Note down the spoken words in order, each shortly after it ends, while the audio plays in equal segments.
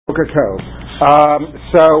Okay,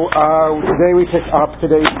 today we pick up,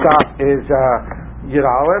 today's stop is Yud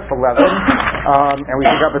Aleph 11, and we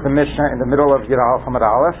pick up at the Mishnah in the middle of Yud Aleph Amud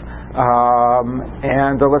Aleph,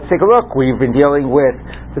 and let's take a look. We've been dealing with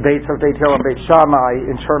debates of Beit Hillel and Beit Shammai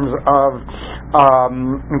in terms of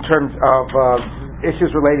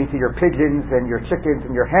issues relating to your pigeons and your chickens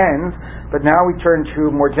and your hens, but now we turn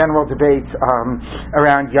to more general debates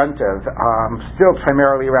around Yom Tov, still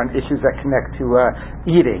primarily around issues that connect to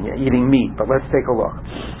eating meat. But let's take a look.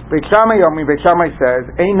 Beit Shammai says,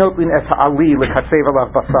 "Ein notlin es ha'ali l'katsev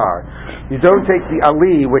alav basar." You don't take the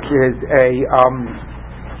ali, which is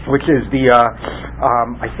the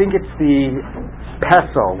I think it's the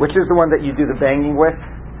pestle, which is the one that you do the banging with.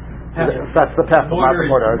 That's the pestle, not the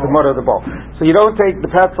mortar. The mortar of the bowl. So you don't take the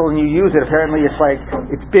pestle and you use it. Apparently,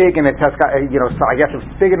 it's big and it has got so I guess it's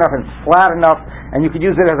big enough and flat enough, and you could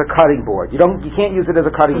use it as a cutting board. You can't use it as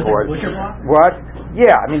a cutting board. Butcher block? What?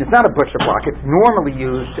 Yeah, I mean it's not a butcher block. It's normally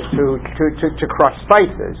used to crush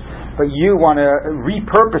spices, but you want to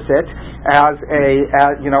repurpose it as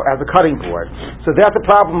a cutting board. So that's a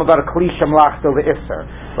problem about a kli shemlach still the isser,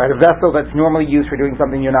 right? A vessel that's normally used for doing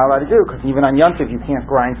something you're not allowed to do, because even on Yom Tov you can't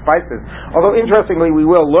grind spices. Although interestingly, we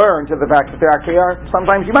will learn to the fact that there actually are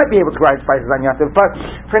sometimes you might be able to grind spices on Yom Tov, but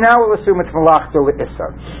for now we'll assume it's malach still the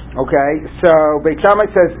isser. Okay, so Beit Shammai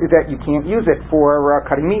says that you can't use it for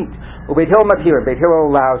cutting meat. Well, Beit Hillel matir, Beit Hillel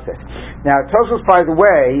allows it. Now, Tosfos, by the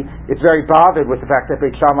way, is very bothered with the fact that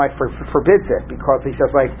Beit Shammai forbids it, because he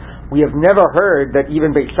says, we have never heard that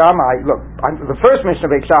even Beit Shammai, look, the first mission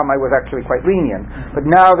of Beit Shammai was actually quite lenient, but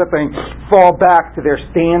now that they fall back to their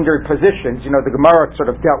standard positions, the Gemara sort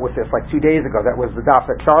of dealt with this 2 days ago, that was the daf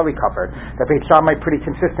that Charlie covered, that Beit Shammai pretty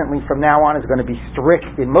consistently from now on is going to be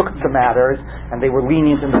strict in muktzah matters, and they were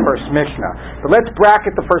lenient in the first Mishnah. But let's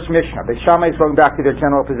bracket the first Mishnah. Beit Shammai is going back to their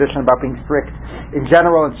general position about being strict in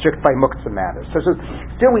general and strict by muktzah matters. So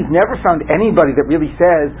still we've never found anybody that really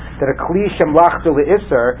says that a kli shemlach to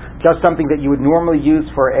l'isser, just something that you would normally use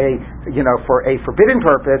for a forbidden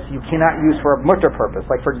purpose, you cannot use for a mutter purpose.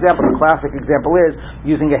 Like, for example, the classic example is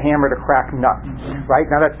using a hammer to crack nuts, right?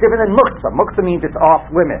 Now that's different than muktzah. Muktzah means it's off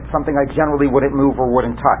limits, something I generally wouldn't move or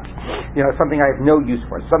wouldn't touch. Something I have no use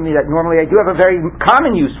for. Something that normally I do have a very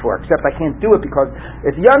common use for, except I can't do it because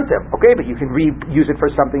it's Yom Tov. Okay, but you can use it for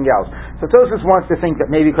something else. So Tosfos wants to think that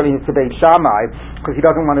maybe according to Beit Shammai, because he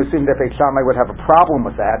doesn't want to assume that Beit Shammai would have a problem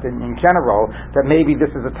with that in general, that maybe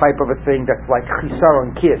this is a type of a thing that's like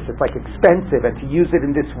chisaron kiss. It's expensive, and to use it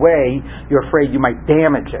in this way, you're afraid you might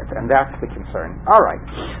damage it, and that's the concern. All right.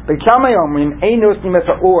 Beit Shammai omrim einos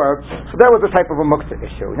nimesa or. So that was a type of a muktzah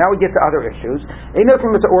issue. Now we get to other issues. Einos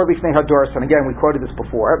nimesa or lifnei hadoros, and again we quoted this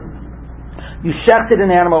before. You shechted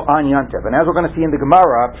an animal on Yom Tov, and as we're going to see in the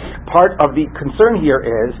Gemara, part of the concern here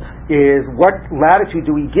is what latitude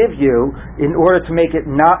do we give you in order to make it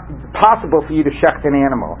not possible for you to shecht an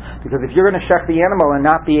animal? Because if you're going to shecht the animal and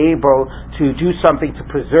not be able to do something to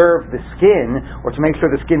preserve the skin or to make sure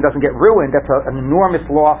the skin doesn't get ruined, that's an enormous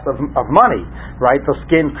loss of money, right? So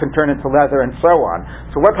skin can turn into leather and so on.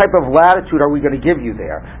 So what type of latitude are we going to give you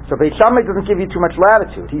there? So Beit Shammai doesn't give you too much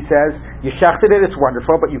latitude. He says, you shechted it, it's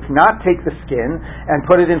wonderful, but you cannot take the skin and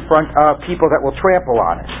put it in front of people that will trample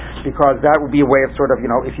on it, because that would be a way of sort of,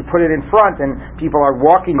 if you put it in front and people are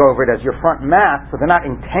walking over it as your front mat, so they're not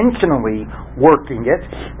intentionally working it,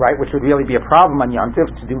 right, which would really be a problem on Yom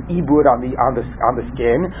Tov to do ibud on the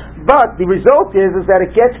skin, but the result is that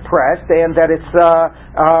it gets pressed and that it's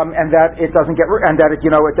and that it doesn't get and that it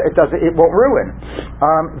won't ruin.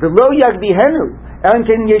 The lo yagbihenu and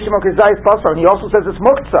he also says it's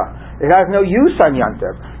muktzah. It has no use on Yom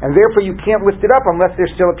Tov, and therefore you can't lift it up unless there's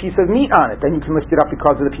still a piece of meat on it. Then you can lift it up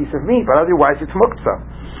because of the piece of meat, but otherwise it's muktzah.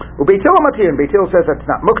 Well, Beit Hillel matir, and Beit Hillel says that's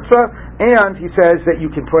not muktzah, and he says that you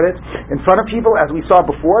can put it in front of people, as we saw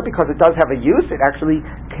before, because it does have a use. It actually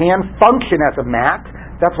can function as a mat.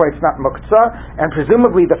 That's why it's not muktzah, and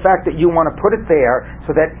presumably the fact that you want to put it there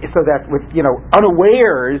so that with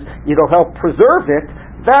unawares it'll help preserve it.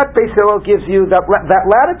 That Beit Hillel gives you that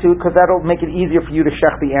latitude, because that'll make it easier for you to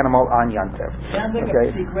shech the animal on Yom Tov. Sounds like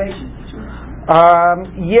a secretion situation.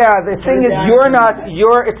 The thing is,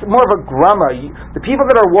 it's more of a grumma. The people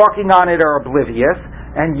that are walking on it are oblivious,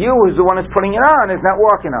 and you, who's the one that's putting it on, is not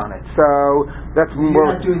walking on it. So that's you're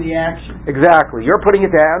more. Not doing the action. Exactly. You're putting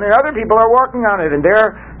it down, and other people are walking on it, and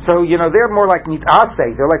they're more like nitase.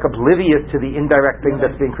 They're like oblivious to the indirect thing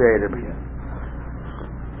that's being created.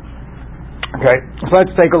 Okay, so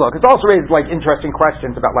let's take a look. It also raises interesting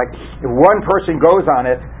questions about if one person goes on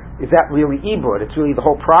it, is that really ibud? It's really the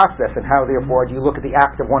whole process, and how therefore do you look at the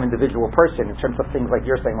act of one individual person in terms of things like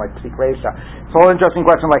you're saying, like psik reisha. It's all an interesting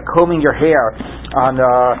question, like combing your hair on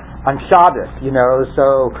Shabbos,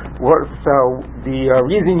 So the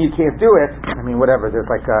reason you can't do it, I mean, whatever. There's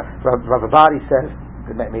like Rav Abadi says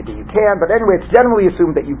that maybe you can, but anyway, it's generally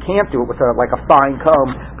assumed that you can't do it with a fine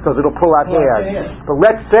comb because it'll pull out hairs. But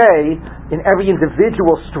let's say in every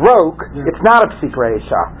individual stroke, it's not a psik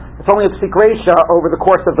reisha. It's only a psik reisha over the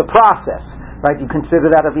course of the process, right? You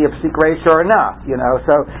consider that to be a psik reisha or not,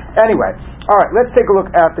 So anyway, all right, let's take a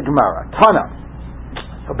look at the Gemara. Tana.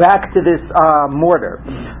 So back to this mortar.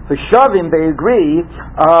 The Shavim, they agree.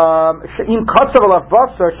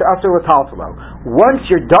 Once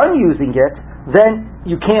you're done using it, then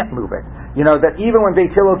you can't move it. That even when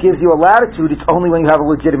Beit Hillel gives you a latitude, it's only when you have a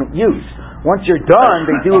legitimate use. Once you're done,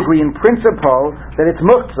 they do agree in principle that it's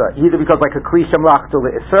muktzah, either because like a kli shamlachtu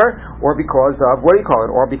le'isr, or because of,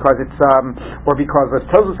 or because it's, or because as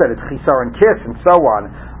Tozu said, it's chisar and kiss, and so on.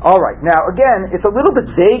 Alright, now again, it's a little bit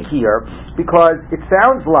vague here, because it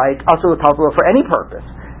sounds like asur l'taltula for any purpose.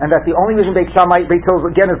 And that the only reason Beit Shammai, Beit Hillel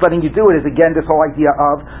again is letting you do it is again this whole idea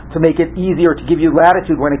of to make it easier to give you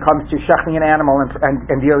latitude when it comes to shechting an animal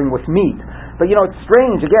and dealing with meat. But it's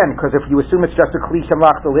strange again because if you assume it's just a kli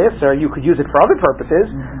shamlach l'isser, you could use it for other purposes.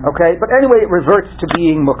 Okay, but anyway, it reverts to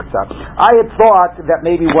being muktzah. I had thought that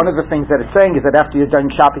maybe one of the things that it's saying is that after you're done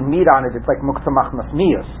chopping meat on it, it's like muktzah machnas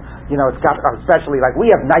miyos. It's got, especially like we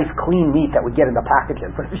have nice clean meat that we get in the packages,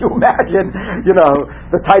 but if you imagine,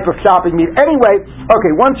 the type of chopping meat. Anyway,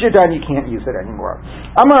 okay, once you're done, you can't use it anymore.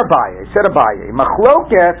 Amar Abaye, said Abaye,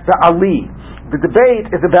 machloket ba'ali. The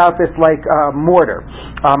debate is about this mortar.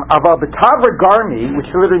 About the tavra garmi, which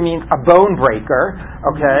literally means a bone breaker,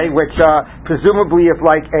 okay, which presumably is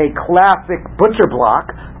like a classic butcher block,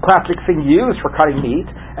 classic thing used for cutting meat.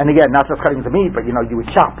 And again, not just cutting the meat, but you would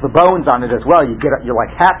chop the bones on it as well. You get your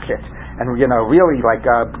hatchet and really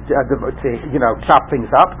chop things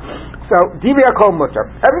up. So divya kol mutter.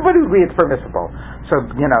 Everybody agrees it's permissible. So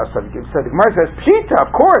the Gemara says pshita,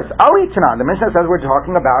 of course, ali tanan. The Mishnah says we're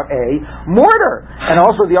talking about a mortar, and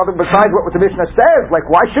also the other besides what the Mishnah says, like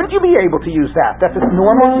why shouldn't you be able to use that? That's a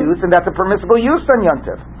normal use, and that's a permissible use on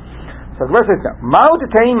Yontif. So the verse says,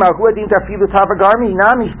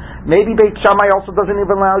 maybe Beit Shammai also doesn't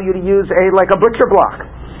even allow you to use a butcher block.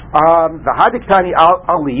 The Hadiktani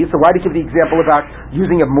Ali, so why do you give the example about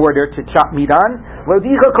using a mortar to chop meat on? To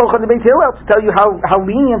tell you how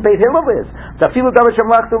lenient Beit Hillel is. That even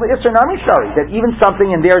something,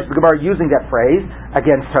 and there's the Gemara using that phrase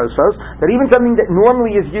against Tosos, that even something that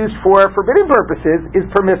normally is used for forbidden purposes is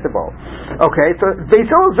permissible. Okay, so Beit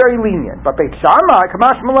Hillel is very lenient, but Beit Shammai,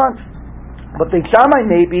 Kamash Malan. But Beit Shammai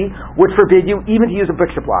maybe would forbid you even to use a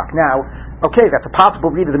butcher block. Now, okay, that's a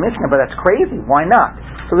possible read of the Mishnah, but that's crazy. Why not?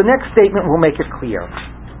 So the next statement will make it clear.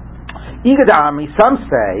 Igadami, some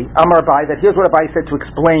say, Amar Abai, that here's what Abai said to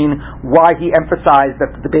explain why he emphasized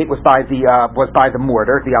that the debate was by the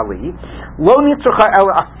mortar, the Ali. Lo nitzucha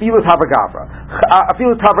el afilut havagavra,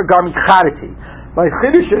 afilut havagami chariti. By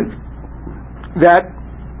Chiddush is that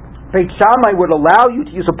Beit Shammai would allow you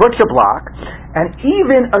to use a butcher block, and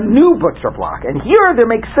even a new butcher block. And here there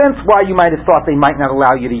makes sense why you might have thought they might not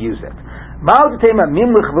allow you to use it. I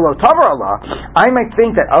might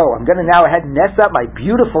think that, I'm going to now ahead and mess up my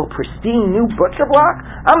beautiful, pristine new butcher block.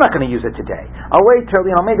 I'm not going to use it today. I'll wait till,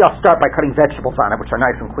 maybe I'll start by cutting vegetables on it, which are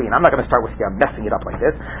nice and clean. I'm not going to start with messing it up like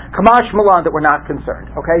this. Kamash Milan, that we're not concerned.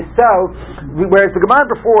 Okay, so, whereas the Gemara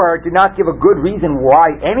before did not give a good reason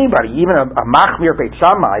why anybody, even a Machmir Beit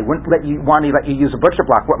Shammai, wouldn't let you use a butcher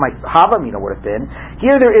block, what my Havamina would have been.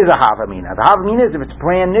 Here there is a Havamina. The Havamina is if it's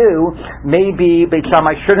brand new, maybe Beit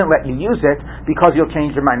Shammai shouldn't let you use it because you'll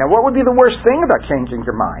change your mind. Now, what would be the worst thing about changing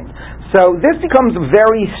your mind? So this becomes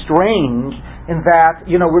very strange in that,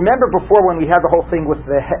 remember before when we had the whole thing with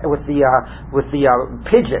the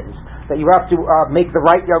pigeons, that you have to make the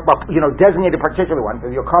right, designate a particular one. So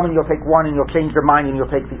you'll come and you'll take one and you'll change your mind and you'll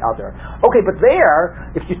take the other. Okay, but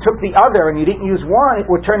there, if you took the other and you didn't use one, it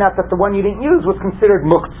would turn out that the one you didn't use was considered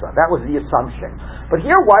muktzah. That was the assumption. But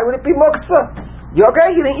here, why would it be muktzah? You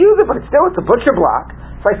didn't use it, but it's a butcher block.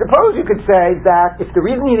 So I suppose you could say that if the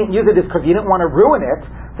reason you didn't use it is because you didn't want to ruin it,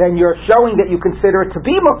 then you're showing that you consider it to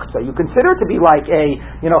be muktzah. You consider it to be like a,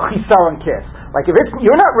 chisaron kiss. Like if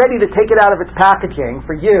you're not ready to take it out of its packaging,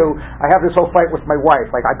 for you, I have this whole fight with my wife.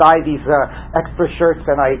 Like I buy these extra shirts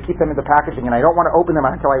and I keep them in the packaging, and I don't want to open them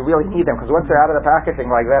until I really need them, because once they're out of the packaging,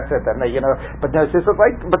 like that's it. Then they, But no, it's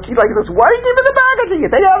like, but she's like this. Why do you keep it in the packaging? You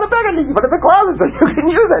take it out of the packaging, you put it in the closet so you can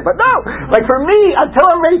use it. But no, like for me, until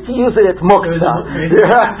I'm ready to use it, it's muktzah.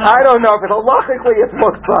 I don't know if it's halachically it's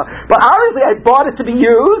muktzah, but obviously I bought it to be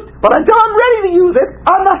used. But until I'm ready to use it,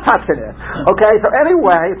 I'm not touching it. Okay, so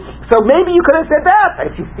anyway, so maybe you could have said that.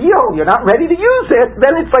 If you feel you're not ready to use it,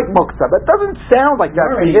 then it's like muktzah. But it doesn't sound like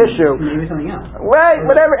that's the issue. Maybe something else. Wait,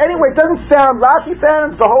 whatever. Anyway, it doesn't sound. Rashi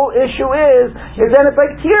sounds. The whole issue is then it's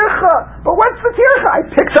like tircha. But what's the tircha? I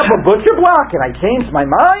picked up a butcher block and I changed my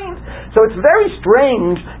mind. So it's very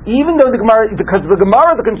strange, even though because the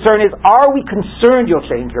Gemara, the concern is, are we concerned you'll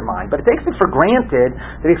change your mind? But it takes it for granted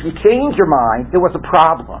that if you change your mind, there was a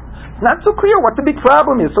problem. It's not so clear what the big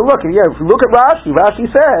problem is. So look, if you look at Rashi, Rashi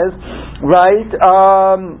says, right,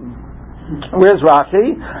 where's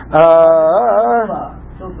Rashi?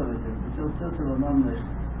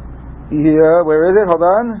 Yeah, where is it? Hold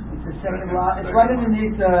on. It's the second lot. It's right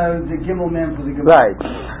underneath the Gimel Mem for the Gimel. Right.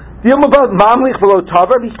 You went to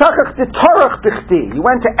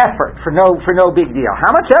effort for no big deal.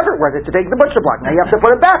 How much effort was it to take the butcher block? Now you have to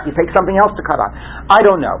put it back. You take something else to cut on. I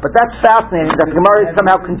don't know, but that's fascinating. That the Gemara is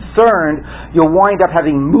somehow concerned you'll wind up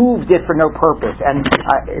having moved it for no purpose, and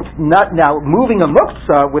it's not now moving a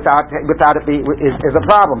muktzah without it is a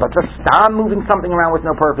problem. But just stop moving something around with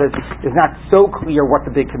no purpose is not so clear what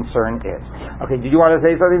the big concern is. Okay, did you want to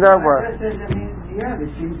say something there? Yeah,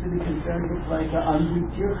 there seems to be concerned with like undue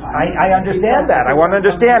tircha. I understand that. I want to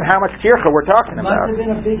understand how much tircha we're talking about. Must have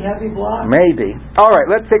been a big heavy block. Maybe. All right,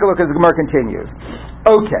 let's take a look as the Gemara continues.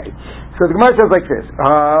 Okay, so the Gemara says like this.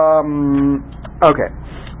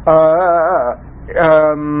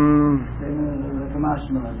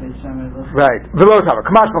 Right.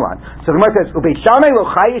 Kamash Malan. So the Gemara says, Beit Shammai lo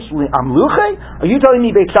chayish amluche? Are you telling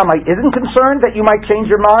me Beit Shammai isn't concerned that you might change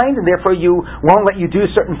your mind, and therefore you won't let you do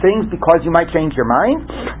certain things because you might change your mind?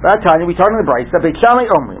 That time we talk in the Brayta. Beit Shammai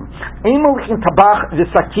omrim, ein molichin tabach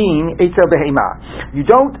v'sakin etzel behema. You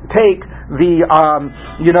don't take the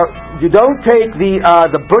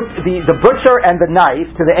butcher and the knife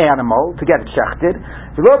to the animal to get it shechted.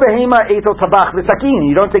 You don't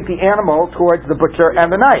take the animal towards the butcher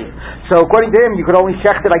and the knife. So according to him, you could only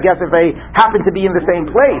shecht it, I guess, if they happen to be in the same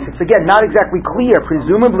place. It's again not exactly clear.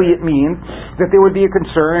 Presumably it means that there would be a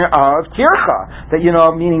concern of tircha. That,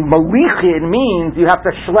 meaning malichin means you have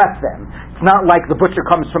to schlep them. It's not like the butcher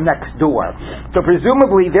comes from next door. So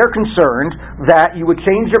presumably they're concerned that you would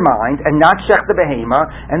change your mind and not shech the behema,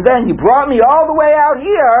 and then you brought me all the way out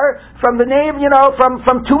here from the name, from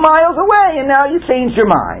 2 miles away, and now you changed your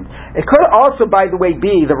mind. It could also, by the way,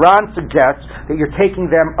 be, the Ran suggests that you're taking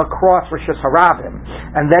them across Rosh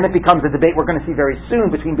Hashanah, and then it becomes a debate we're going to see very soon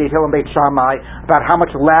between Beit Hillel and Beit Shammai about how much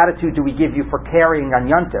latitude do we give you for carrying on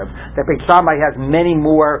Yontiv. That Beit Shammai has many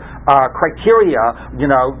more criteria.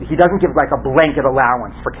 He doesn't give like a blanket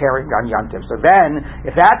allowance for carrying on Yontiv. So then,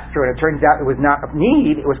 if that's true, and it turns out it was not of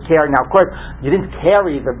need, it was carrying. Now, of course, you didn't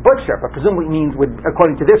carry the butcher, but presumably it means,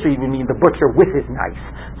 according to this, it would mean the butcher with his knife.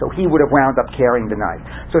 So he would have wound up carrying the knife.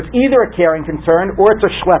 So it's either a carrying concern or it's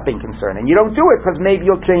a schlepping concern. And you don't do it because maybe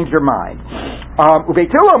you'll change your mind.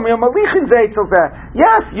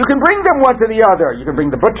 Yes, you can bring them one to the other. You can bring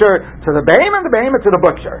the butcher to the behem and the behemoth to the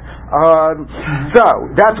butcher. So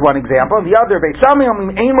that's one example. And the other,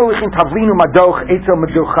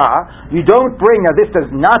 you don't bring, now this does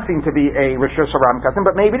not seem to be a Rishus Haram custom,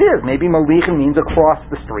 but maybe it is. Maybe malichin means across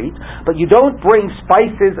the street. But you don't bring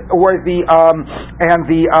spices or the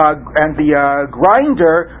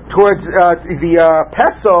grinder towards the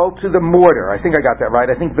pestle to the mortar. I think I got that right.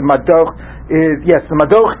 I think the madoch is the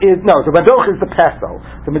madoch is the pestle.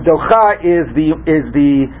 The madocha is the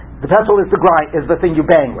pestle is the thing you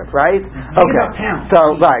bang with, right? Okay.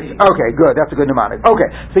 So right. Okay, good. That's a good mnemonic. Okay.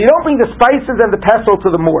 So you don't bring the spices and the pestle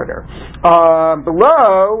to the mortar.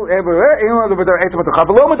 Below or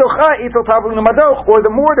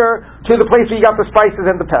the mortar to the place where you got the spices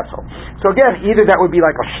and the pestle. So again, either that would be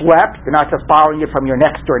like a schlep, you're not just borrowing it from your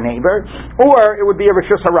next door neighbor, or it would be a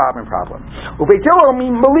Rishus Harabim problem. You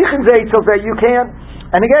can't.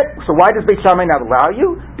 And again, so why does Beit Shammai not allow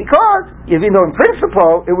you? Because, even though in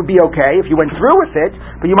principle it would be okay if you went through with it,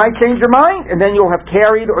 but you might change your mind, and then you'll have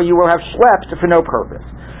carried or you will have schlepped for no purpose.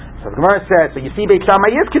 So the Gemara says, so you see Beit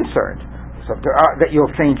Shammai is concerned. So So that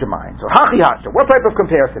you'll change your mind. So hachi hasha. What type of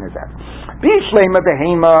comparison is that? Bishlema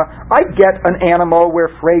behema. I get an animal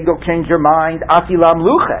where afraid you'll change your mind. Afilam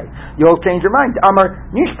luche. You'll change your mind.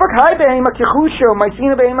 Amar nishpak hai behema kichusho.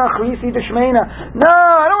 Ma'isina behema achrisi deshmeina. No,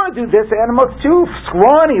 I don't want to do this animal. It's too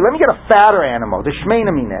scrawny. Let me get a fatter animal.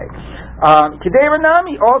 Deshmeina mine. Kedei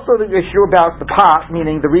also the issue about the pot,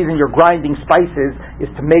 meaning the reason you're grinding spices is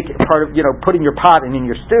to make it part of, putting your pot in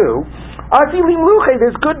your stew.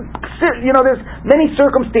 There's good, there's many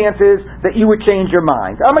circumstances that you would change your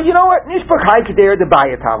mind. You know what? Forget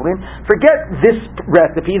this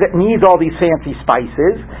recipe that needs all these fancy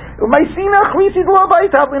spices. I'm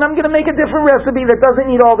going to make a different recipe that doesn't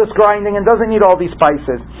need all this grinding and doesn't need all these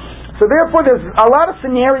spices. So therefore, there's a lot of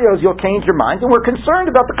scenarios you'll change your mind, and we're concerned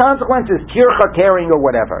about the consequences, tircha, tearing, or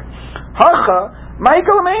whatever. Hacha,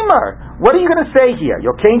 Michael Meimar, what are you going to say here?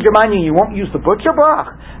 You'll change your mind and you won't use the butcher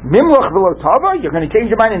block? Mimloch v'lotava, you're going to change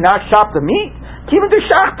your mind and not chop the meat? Kivin de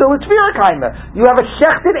shachtel, it's virakaima. You have a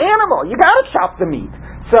shechted animal, you got to chop the meat.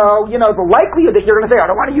 So, the likelihood that you're going to say, I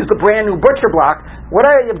don't want to use the brand new butcher block,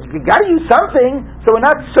 you got to use something, so we're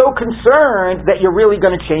not so concerned that you're really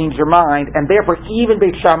going to change your mind, and therefore even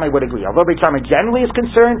Beit Shammai would agree. Although Beit Shammai generally is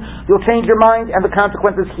concerned, you'll change your mind, and the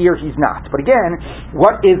consequences here, he's not. But again,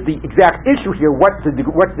 what is the exact issue here, what the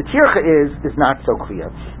tircha is not so clear.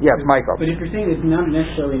 Yes, Michael. But if you're saying it's not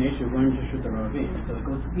necessarily an issue of going to shoot the Ravim, so it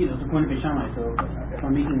goes, it's according to Beit Shammai, so if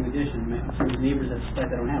I'm making an addition, some of the neighbors that site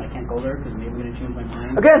I don't have, I can't go there because maybe I'm going to change my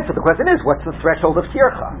mind. Again, so the question is, what's the threshold of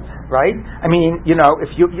tircha, right? I mean,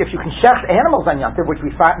 if you can shecht animals on Yom Tov, which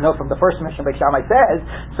we know from the first mission Beit Shammai says,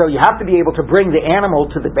 so you have to be able to bring the animal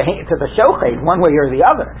to the shochet one way or the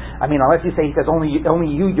other. I mean, unless you say he says only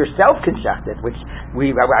you yourself can shecht it, which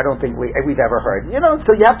I don't think we've ever heard.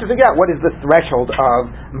 So you have to figure out what is the threshold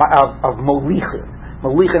of molichin.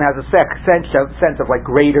 Molichin has a sense of like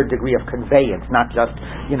greater degree of conveyance, not just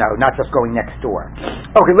going next door.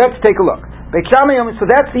 Okay, let's take a look. Beit Shammai, so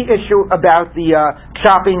that's the issue about the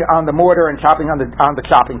chopping on the mortar and chopping on the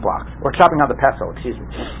chopping block, or chopping on the pestle, excuse me.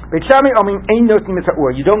 Beit Shammai,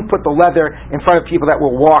 you don't put the leather in front of people that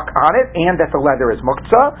will walk on it, and that the leather is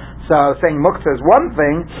muktzah. So saying muktzah is one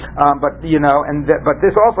thing, but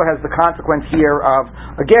this also has the consequence here of,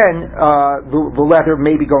 again, the leather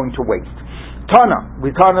may be going to waste. Tana,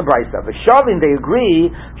 we taught in the Brisa. V'shavin, they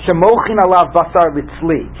agree, shemochin alav basar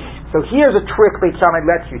litzli. So here's a trick Beit Shammai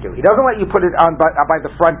lets you do. He doesn't let you put it on by the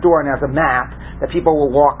front door and as a mat that people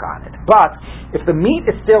will walk on it. But if the meat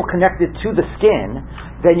is still connected to the skin,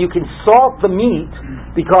 then you can salt the meat,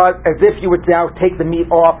 because as if you would now take the meat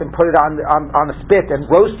off and put it on a spit and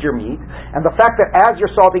roast your meat. And the fact that as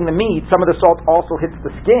you're salting the meat, some of the salt also hits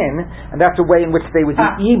the skin, and that's a way in which they would do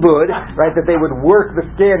ibud, right? That they would work the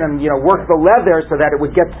skin and work the leather so that it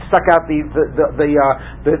would get suck out the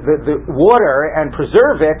water and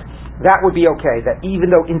preserve it. That would be okay. That even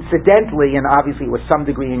though incidentally, and obviously with some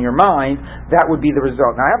degree in your mind, that would be the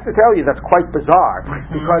result. Now I have to tell you, that's quite bizarre,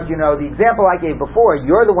 because the example I gave before,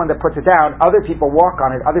 you're the one that puts it down, other people walk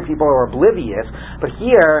on it, other people are oblivious, but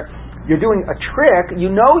here, you're doing a trick,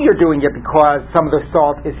 you're doing it because some of the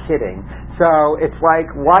salt is hitting. So it's like,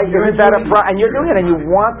 why isn't that and you're doing it and you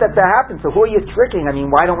want that to happen, so who are you tricking? I mean,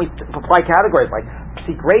 why don't we apply categories like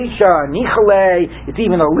psik reisha, nichale, it's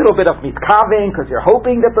even a little bit of mitkavin, because you're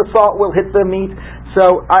hoping that the salt will hit the meat,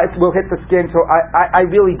 so it will hit the skin. So I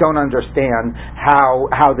really don't understand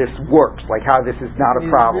how this works, like how this is not a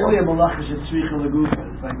problem. It's really a malacha shetzricha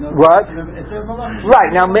legufa. What? It's a malacha. Right,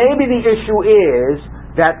 now maybe the issue is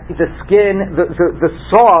that the skin, the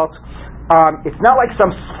salt, it's not like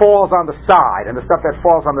some falls on the side, and the stuff that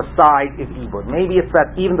falls on the side is ibud. Maybe it's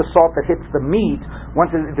that even the salt that hits the meat, once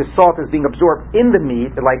the salt is being absorbed in the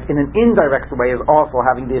meat, like in an indirect way, is also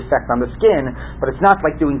having the effect on the skin, but it's not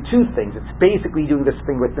like doing two things. It's basically doing this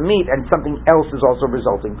thing with the meat, and something else is also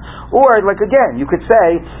resulting. Or, like again, you could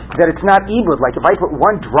say that it's not ibud. Like if I put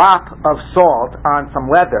one drop of salt on some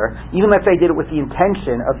leather, even let's say I did it with the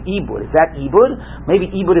intention of ibud, is that ibud? Maybe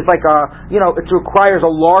ibud is like it requires a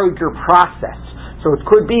larger process. So it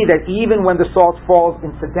could be that even when the salt falls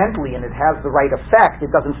incidentally and it has the right effect,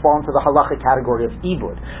 it doesn't fall into the halachic category of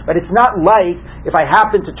ibud. But it's not like if I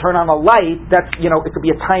happen to turn on a light, that's it could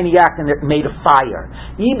be a tiny act and it made a fire.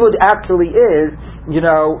 Ibud actually is,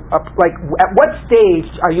 like at what stage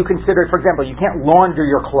are you considered? For example, you can't launder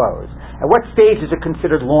your clothes. At what stage is it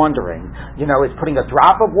considered laundering? Is putting a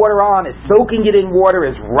drop of water on, is soaking it in water,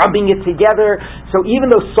 is rubbing it together. So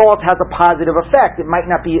even though salt has a positive effect, it might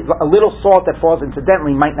not be, a little salt that falls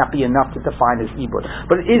incidentally might not be enough to define as ibud.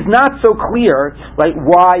 But it is not so clear, like,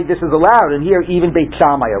 why this is allowed. And here, even Beit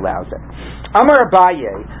Shammai allows it. Amar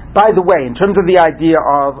Abaye, By the way, in terms of the idea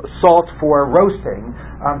of salt for roasting,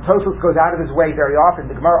 Tosfos goes out of his way very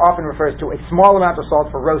often. The Gemara often refers to a small amount of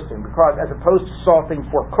salt for roasting, because as opposed to salting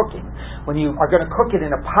for cooking, when you are going to cook it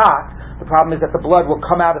in a pot, the problem is that the blood will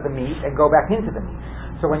come out of the meat and go back into the meat.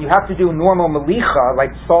 So when you have to do normal melicha,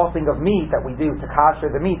 like salting of meat that we do to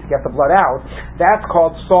kasher the meat to get the blood out, that's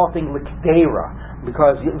called salting l'kdeira,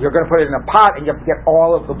 because you're going to put it in a pot and you have to get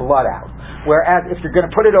all of the blood out. Whereas if you're going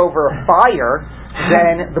to put it over a fire,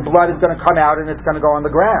 then the blood is going to come out and it's going to go on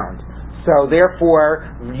the ground. So therefore,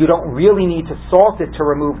 you don't really need to salt it to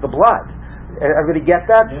remove the blood. Everybody get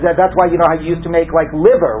that? Yeah. That's why, you know, how you used to make like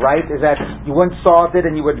liver, right? Is that you wouldn't salt it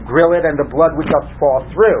and you would grill it and the blood would just fall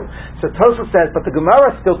through. So Tosfos says, but the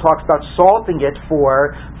Gemara still talks about salting it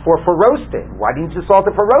for roasting. Why didn't you salt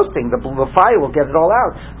it for roasting? The fire will get it all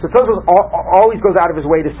out. So Tosfos always goes out of his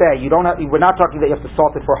way to say, we're not talking that you have to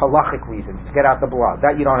salt it for halachic reasons, to get out the blood.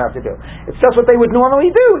 That you don't have to do. It's just what they would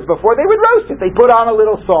normally do. Is before they would roast it, they put on a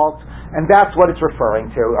little salt, and that's what it's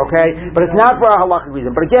referring to, okay? But it's not for a halachic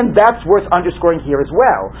reason. But again, that's worth underscoring here as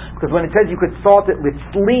well, because when it says you could salt it with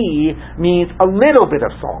sli, means a little bit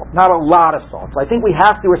of salt, not a lot of salt. So I think we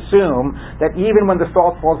have to assume that even when the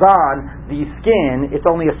salt falls on the skin, it's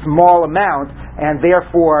only a small amount, and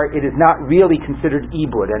therefore it is not really considered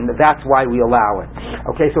ibud, and that's why we allow it.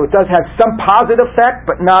 Okay, so it does have some positive effect,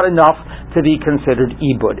 but not enough to be considered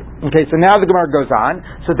ibud. Okay, so now the Gemara goes on.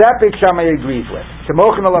 So that Beit Shammai agrees with.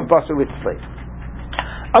 Shemochin alav basar litzli.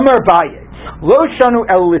 Amar Abaye, lo shanu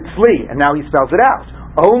el litzli, and now he spells it out.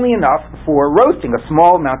 Only enough for roasting, a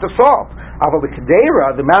small amount of salt. Aval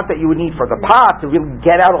l'kdeira, the amount that you would need for the pot to really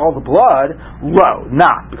get out all the blood, lo,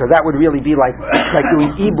 not, because that would really be like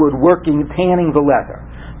doing ibud, tanning the leather.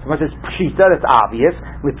 So much as pshita, that's obvious.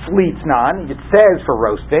 Litzli tznan, it says for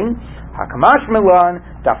roasting. Hakamash milan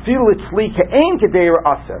dafil litzli ke'ein k'deira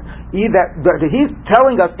aser. That he's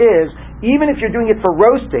telling us is, even if you're doing it for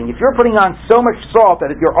roasting, if you're putting on so much salt that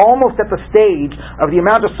if you're almost at the stage of the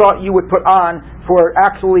amount of salt you would put on for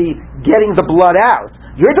actually getting the blood out,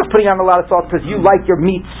 you're just putting on a lot of salt because you like your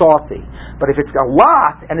meat salty. But if it's a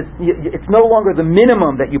lot, and it's no longer the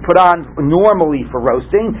minimum that you put on normally for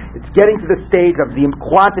roasting, it's getting to the stage of the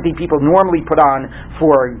quantity people normally put on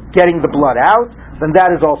for getting the blood out, then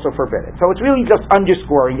that is also forbidden. So it's really just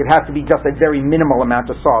underscoring it has to be just a very minimal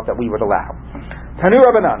amount of salt that we would allow. Tanu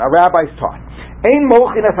Rabbanan, our rabbis taught, Ein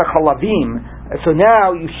mochin es hachalavim. So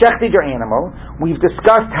now you shechted your animal. We've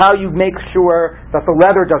discussed how you make sure that the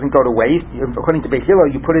leather doesn't go to waste. According to Beit Hillel,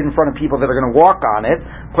 you put it in front of people that are going to walk on it.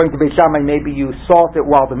 According to Beit Shammai, maybe you salt it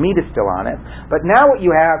while the meat is still on it. But now what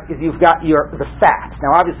you have is you've got the fat.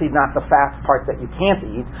 Now obviously not the fat parts that you can't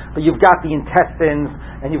eat, but you've got the intestines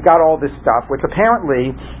and you've got all this stuff, which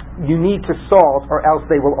apparently you need to salt or else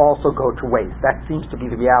they will also go to waste. That seems to be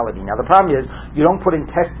the reality. Now the problem is you don't put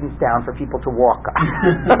intestines down for people to walk on.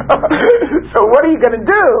 So what are you going to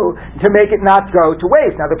do to make it not go to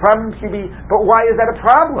waste? Now the problem should be, but why is that a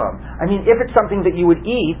problem? I mean, if it's something that you would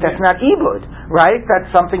eat, that's not ibud, right?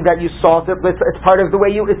 That's something that you salt it. It's part of the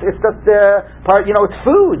way it's just part, it's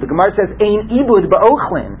food. The Gemara says, ein ibud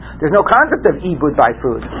ba'ochlin. There's no concept of ibud by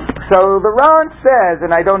food. So the Ran says,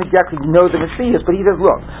 and I don't exactly know the Messias, but he says,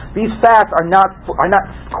 look, these fats are not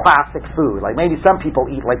classic food. Like maybe some people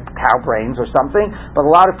eat like cow brains or something, but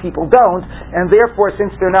a lot of people don't, and therefore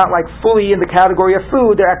since they're not like fully in the category of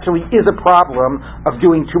food, there actually is a problem of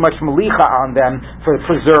doing too much malicha on them for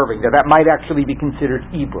preserving. That might actually be considered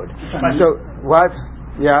ibud. So what?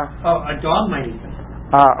 Yeah? Oh, a dog might eat them.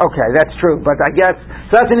 Okay, that's true, but I guess,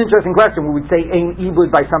 so that's an interesting question. We would say ein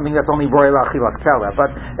ibud by something that's only roy lachilak tela.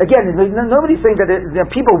 But again, nobody's saying that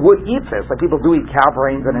people would eat this. Like people do eat cow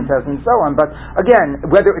brains and intestines and so on. But again,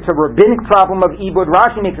 whether it's a rabbinic problem of ibud,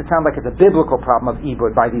 Rashi makes it sound like it's a biblical problem of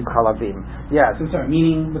ibud by these chalavim. Yes. So sorry,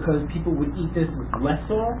 meaning because people would eat this with less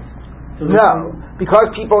salt? No,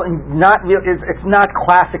 because people it's not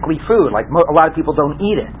classically food. Like a lot of people don't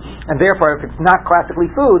eat it, and therefore, if it's not classically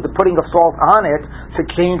food, the putting of salt on it to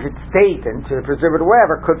change its state and to preserve it or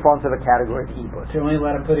whatever could fall into the category of ibud. So you're only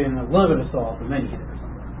allowed to put in a little bit of salt and then eat it or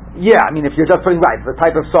something. Yeah, I mean, if you're just putting the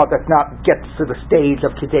type of salt that's not gets to the stage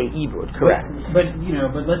of kidei ibud, correct? But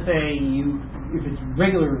let's say if it's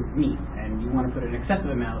regular meat and you want to put an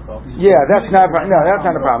excessive amount of salt. Yeah, that's not a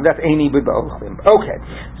problem. That's ein ibud ba'ochlim. Okay,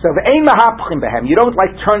 so the ein mahapchim behem. You don't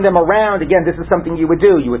turn them around. Again, this is something you would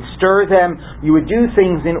do. You would stir them. You would do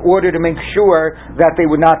things in order to make sure that they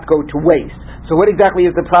would not go to waste. So what exactly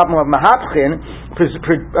is the problem of mahapchin?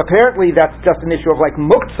 Apparently that's just an issue of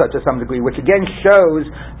muktzah to some degree, which again shows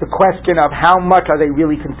the question of how much are they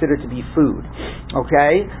really considered to be food.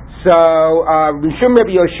 Okay? So, Rishum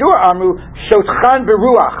Rabbi Yoshua Amru, Shotchan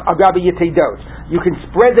Beruach Agabi Yitedot. you can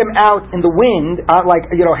spread them out in the wind,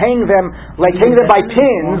 hang them by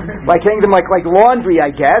pins, hang them like laundry,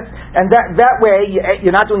 I guess, and that way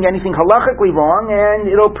you're not doing anything halachically wrong,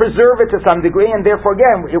 and it'll preserve it to some degree, and therefore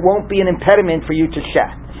again it won't be an impediment for you to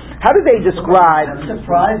shech. How do they describe? I'm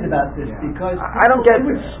surprised about this because I don't get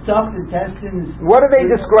with stuffed intestines. What do they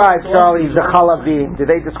describe, Charlie? The chalavim? Do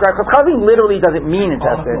they describe? Because chalavim literally doesn't mean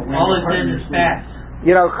intestines. All it says is fat.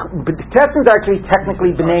 Intestines are actually technically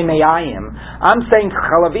b'nei me'ayim. I'm saying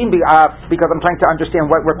chalavim because I'm trying to understand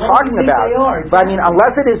what we're talking about. But I mean,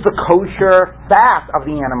 unless it is the kosher fat of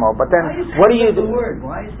the animal, but then what do you do?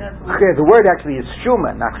 Why is that the word? The word actually is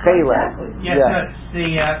shuma, not chaylev.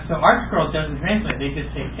 Exactly. Yes, so ArtScroll doesn't translate. They just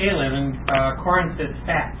say chaylev, and Koren says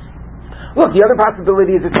fat. Look, the other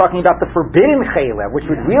possibility is it's talking about the forbidden chaylev, which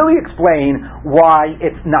would really explain why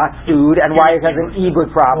it's not food and why it has an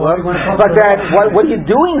ibud problem. But then, what are you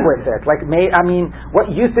doing with it? What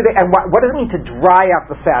used to, and what does it mean to dry out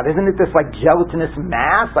the fat? Isn't it this gelatinous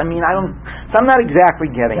mass? I'm not exactly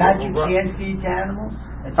getting that it. you can't feed to animals?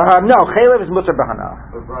 No, chaylev is mutar b'hana.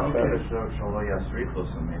 But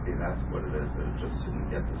maybe that's what it is. That it just shouldn't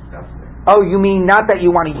get disgusting. Oh, you mean not that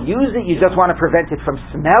you want to use it? You just want to prevent it from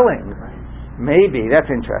smelling. Maybe that's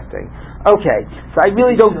interesting. Okay, so I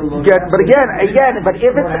really don't get. But again, but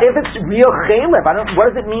if it's real chaylev,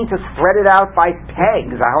 what does it mean to spread it out by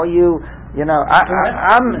pegs? How are you?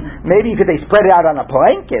 I'm maybe if they spread it out on a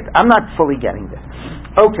blanket. I'm not fully getting this.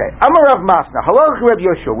 Okay, Amar Rav Masna, halach Reb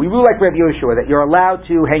Yoshua. We rule like Reb Yoshua that you're allowed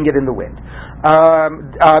to hang it in the wind.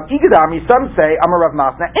 Igadami, some say Amar Rav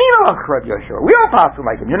Masna, ain't halach Reb Yoshua. We don't pass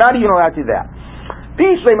like him. You're not even allowed to do that. I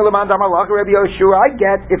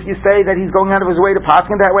get if you say that he's going out of his way to pass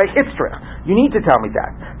him that way, it's true. You need to tell me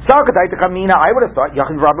that. I would have thought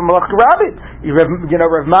Yachid Rabbi Malach Rabbi.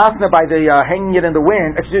 Rav Masna by the hanging it in the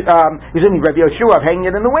wind. Rav Yoshua of hanging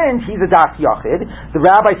it in the wind. He's a das Yachid. The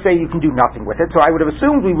rabbis say you can do nothing with it. So I would have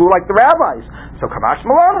assumed we rule like the rabbis. So Kamash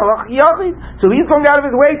Malan Halach Yachid. So he's going out of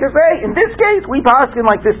his way to say, in this case, we pass him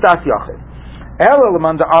like this das Yachid. But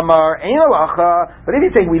if you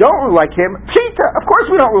think we don't rule like him, Pshita, of course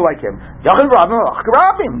we don't rule like him.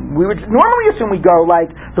 We would normally assume we go like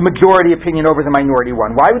the majority opinion over the minority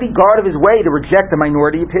one. Why would he go out of his way to reject the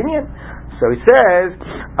minority opinion? So he says,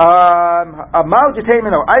 I might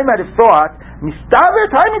have thought, Mistaver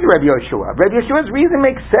time to Rabbi Yoshua. Rabbi Yoshua's reason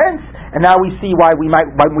makes sense, and now we see why we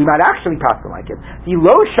might actually pass him like him. The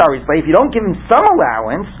low shari, if you don't give him some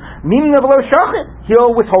allowance, meaning of low shachit,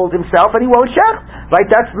 he'll withhold himself and he won't shech. Right?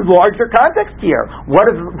 That's the larger context here. What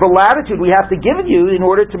is the latitude we have to give you in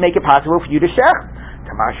order to make it possible for you to shech?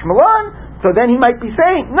 Tamash Malan. So then he might be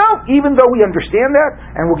saying, no, even though we understand that,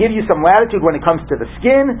 and we'll give you some latitude when it comes to the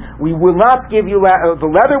skin, we will not give you the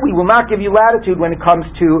leather, we will not give you latitude when it comes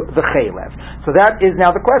to the chaylev. So that is now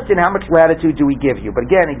the question, how much latitude do we give you? But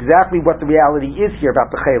again, exactly what the reality is here about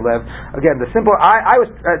the chaylev. Again, the simple, I was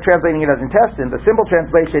translating it as intestine, the simple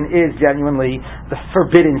translation is genuinely the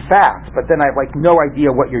forbidden fats, but then I have no idea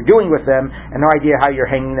what you're doing with them, and no idea how you're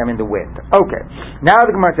hanging them in the wind. Okay, now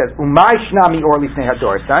the Gemara says, Umay shnami or lifnei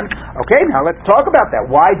hadorsan. Okay, now let's talk about that.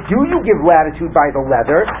 Why do you give latitude by the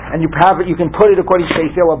leather, and you can put it according to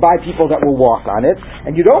Shefil by people that will walk on it,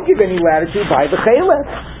 and you don't give any latitude by the chaylev?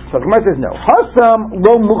 So the Gemara says no. Hasam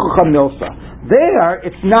lo muchacham milsa. There,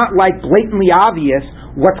 it's not blatantly obvious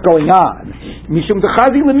what's going on. Mishum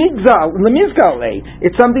dechazi lemizgale.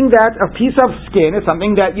 It's something that a piece of skin is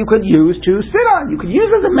something that you could use to sit on. You could use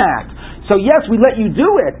as a mat. So yes, we let you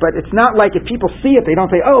do it, but it's not like if people see it, they don't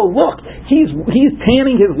say, "Oh, look, he's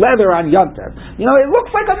tanning his leather on Yom Tov." It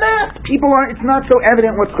looks like a mat. People aren't. It's not so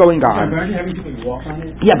evident what's going on. Aren't you having people walk on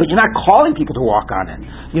it? Yeah, but you're not calling people to walk on it.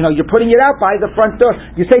 You're putting it out by the front door.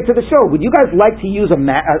 You say to the show, "Would you guys like to use a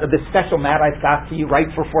mat, the special mat I've got for you right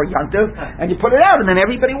before Yom Tov?" And you put it out, and then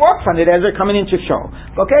everybody walks on it as they're coming into show.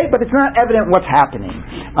 Okay, but it's not evident what's happening,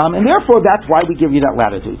 and therefore that's why we give you that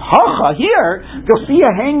latitude. Hacha, here you'll see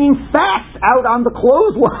a hanging fast out on the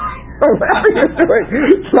clothesline.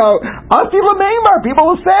 So, people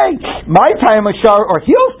will say, my time was shar, or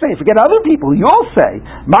he'll say, forget other people, you'll say,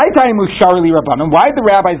 my time was sharli rabbanim. Why did the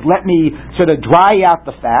rabbis let me sort of dry out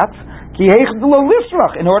the fats?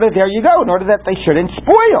 In order, there you go, in order that they shouldn't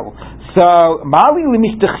spoil. So, mali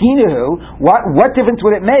limistachinu, what difference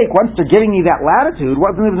would it make once they're giving you that latitude?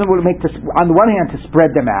 What difference would it make on the one hand to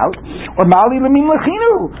spread them out? Or mali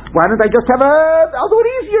limimlachinu, why don't I just I'll do it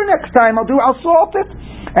easier next time, I'll salt it.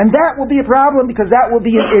 And that will be a problem because that will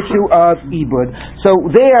be an issue of ibud. So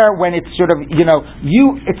there, when it's sort of,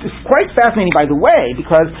 it's quite fascinating, by the way,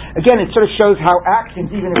 because again, it sort of shows how actions,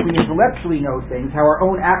 even if we intellectually know things, how our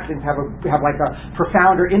own actions have like a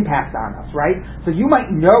profounder impact on us, right? So you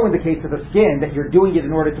might know in the case of the skin that you're doing it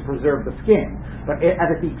in order to preserve the skin, but at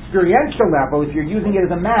the experiential level, if you're using it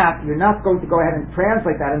as a map, you're not going to go ahead and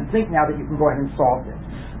translate that and think now that you can go ahead and solve it.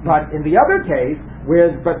 But in the other case,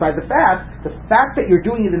 but by the fact that you're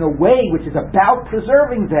doing it in a way which is about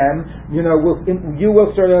preserving them, will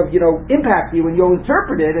sort of, impact you, and you'll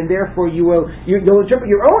interpret it, and therefore you'll interpret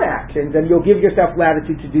your own actions, and you'll give yourself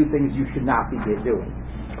latitude to do things you should not be doing.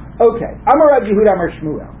 Okay. Amar Rav Yehuda Amar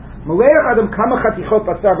Shmuel. So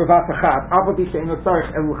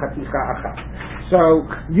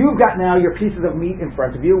you've got now your pieces of meat in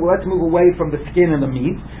front of you. Well, let's move away from the skin and the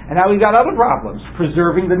meat, and now we've got other problems,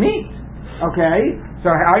 preserving the meat. Okay?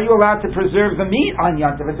 So how are you allowed to preserve the meat on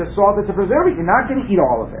Yom Tov and to salt it to preserve it? You're not going to eat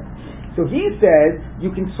all of it. So he says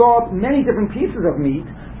you can salt many different pieces of meat,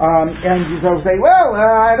 and you'll say, well,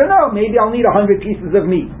 I don't know, maybe I'll need 100 pieces of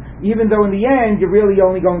meat, even though in the end you're really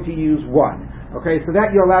only going to use one. Okay, so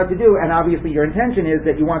that you're allowed to do, and obviously your intention is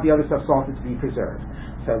that you want the other stuff salted to be preserved.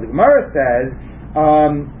 So the Gemara says,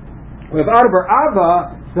 with Adabar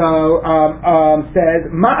Ava, says,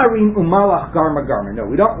 Ma'arim umalach garma garma. No,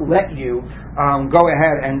 we don't let you go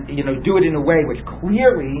ahead and do it in a way which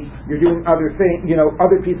clearly you're doing other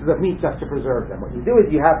pieces of meat just to preserve them. What you do is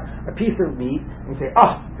you have a piece of meat and you say,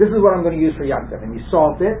 this is what I'm going to use for Yom Tov, and you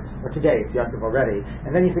salt it, or today it's Yom Tov already,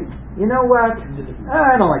 and then you think, you know what,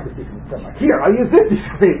 I don't like this piece of meat so much. Here, I'll use this piece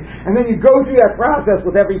of meat, and then you go through that process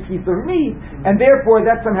with every piece of meat, and therefore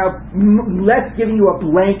that's somehow less giving you a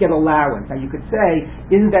blanket allowance. Now you could say,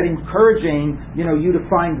 isn't that encouraging, you to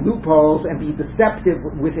find loopholes and be deceptive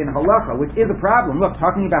within halacha, which is a problem. Look,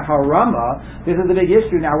 talking about harama, this is a big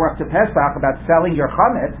issue now. We're up to Pesach about selling your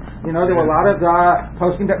chametz. There were a lot of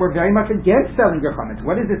posting that were very much against selling your chametz.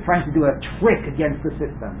 What is this trying to do? A trick against the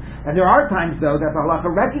system? And there are times, though, that the halacha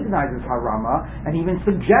recognizes harama and even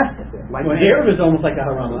suggests it. Like Erev is almost like a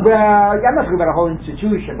harama. Well, I'm not talking about a whole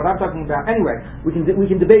institution, but I'm talking about, anyway, we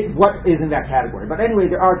can debate what is in that category. But anyway,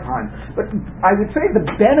 there are times. But I would say the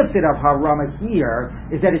benefit of harama here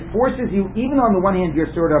is that it forces you, even on the one hand, you're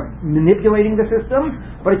sort of manipulating the system,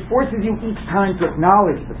 but it forces you each time to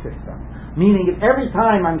acknowledge the system. Meaning, if every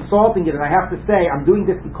time I'm salting it and I have to say I'm doing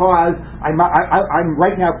this because I'm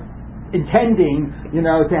right now intending,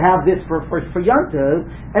 to have this for Yom Tov,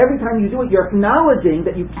 every time you do it, you're acknowledging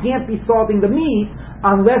that you can't be salting the meat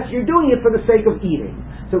unless you're doing it for the sake of eating.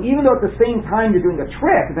 So even though at the same time you're doing a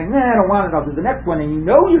trick, and saying, I don't want it, I'll do the next one, and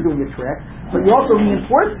you're doing a trick, but you're also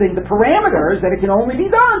reinforcing the parameters that it can only be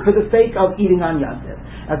done for the sake of eating on Yom Tov.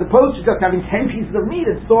 As opposed to just having 10 pieces of meat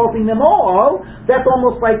and salting them all, that's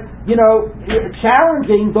almost like,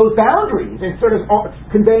 challenging those boundaries and sort of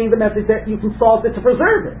conveying the message that you can salt it to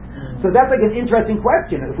preserve it. So that's like an interesting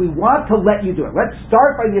question. If we want to let you do it, let's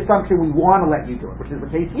start by the assumption we want to let you do it, which is the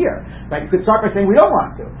case here. Right? You could start by saying we don't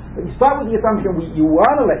want to, but you start with the assumption you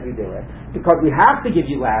want to let you do it because we have to give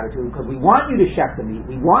you latitude, because we want you to shech the meat,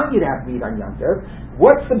 we want you to have meat on Yom Tov.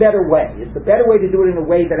 What's the better way? Is the better way to do it in a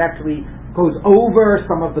way that actually goes over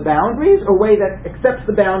some of the boundaries, or a way that accepts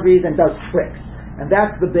the boundaries and does tricks? And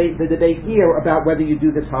that's the debate here about whether you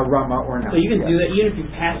do this harama or not. So you can do that even if you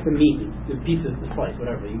pass the meat, the pieces, the slice,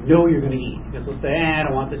 whatever. You're going to eat. Because we'll say, I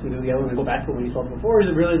don't want this, and do the other one, and go back to it when you saw it before.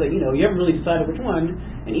 Is it really like, you haven't really decided which one,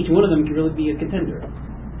 and each one of them can really be a contender.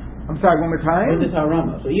 I'm sorry, one more time? With this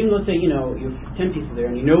harama. So even let's say, you have 10 pieces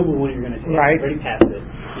there, and you know what you're going to take. Right. You've already passed it.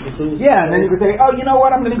 And then you could say, you know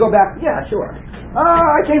what, I'm going to go back. Yeah, sure.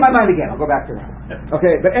 I changed my mind again. I'll go back to that.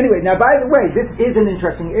 Okay, but anyway, now by the way, this is an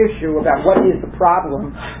interesting issue about what is the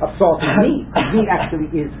problem of salting meat. Meat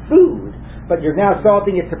actually is food, but you're now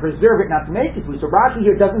salting it to preserve it, not to make it food. So Rashi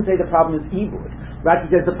here doesn't say the problem is ibud.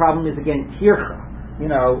 Rashi says the problem is, again, tircha.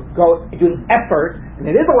 Doing effort, and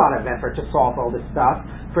it is a lot of effort to salt all this stuff,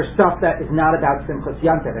 for stuff that is not about Simchas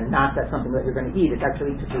Yom Tov, and not that something that you're going to eat. It's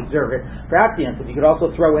actually to preserve it for after Yom Tov. You could also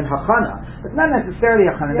throw in hachana, but not necessarily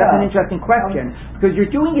hachana. That's an interesting question, because you're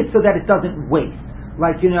doing it so that it doesn't waste.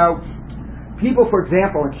 Like, people, for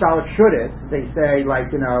example, in Shalosh Shuddis, they say,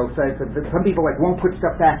 some people won't put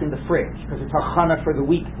stuff back in the fridge because it's hachana for the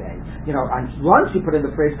weekday. On lunch you put it in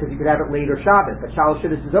the fridge because you could have it later Shabbos, but Shalosh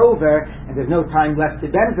Shuddis is over and there's no time left to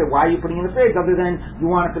benefit. Why are you putting it in the fridge other than you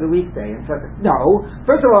want it for the weekday? And so, no,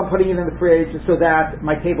 first of all, I'm putting it in the fridge so that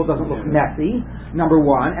my table doesn't look messy, number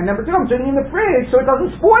one, and number two, I'm putting it in the fridge so it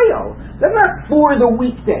doesn't spoil. That's not for the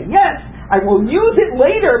weekday. Yes, I will use it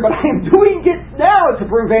later, but I am doing it now to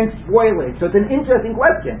prevent spoilage. So it's an interesting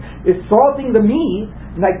question. Is salting the meat,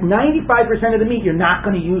 like 95% of the meat you're not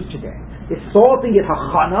going to use today? Is salting it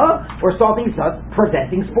hachana, or salting it just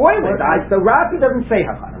preventing spoilage? So Rashi doesn't say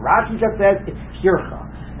hachana. Rashi just says it's tircha.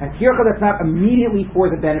 And tircha that's not immediately for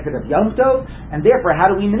the benefit of Yom Tov, and therefore how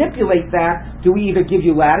do we manipulate that? Do we either give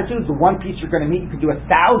you latitude, the one piece you're going to eat, you could do 1,000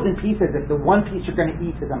 pieces if the one piece you're going to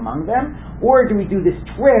eat is among them, or do we do this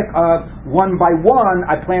trick of one by one,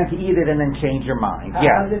 I plan to eat it and then change your mind?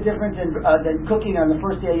 How's it different than cooking on the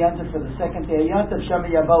first day of Yom Tov for the second day of Yom Tov, Shema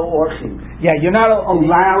Yavo Orchim? Yeah, you're not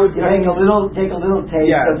allowed to take a little taste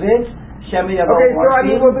of it. Okay,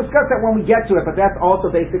 so we'll discuss that when we get to it, but that's also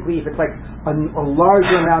basically if it's like a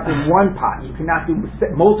larger amount in one pot. You cannot do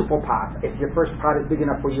multiple pots if your first pot is big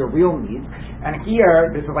enough for your real needs. And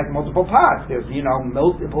here, this is like multiple pots. There's,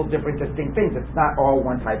 multiple different distinct things. It's not all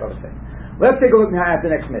one type of thing. Let's take a look now at the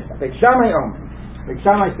next mitzvah. Beit Shammai Omer. Beit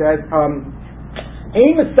Shammai says,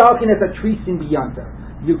 Ein mistalkin es a trisin biyanta.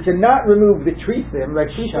 You cannot remove the trisim.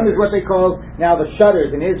 Like trisim is what they call now the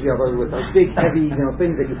shutters in Israel, with those big, heavy,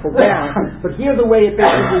 things that you pull down. But here, the way it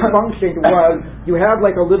basically functioned was you have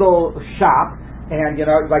like a little shop, and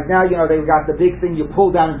like now they've got the big thing you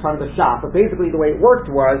pull down in front of the shop. But basically, the way it worked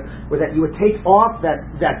was that you would take off that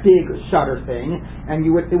big shutter thing, and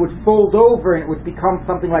it would fold over, and it would become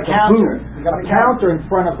something like a booth, a counter in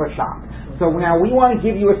front of the shop. So now we want to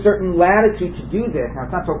give you a certain latitude to do this. Now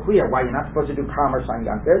it's not so clear why you're not supposed to do commerce on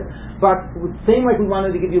Yom Tov, but same like we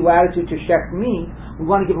wanted to give you latitude to shech meat, we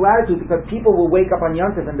want to give latitude because people will wake up on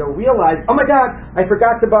Yom Tov and they'll realize, oh my God, I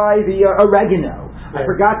forgot to buy the oregano. I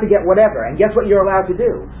forgot to get whatever. And guess what you're allowed to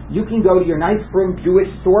do? You can go to your nice frum Jewish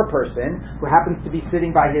store person who happens to be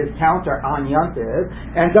sitting by his counter on Yom Tov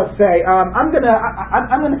and just say, I'm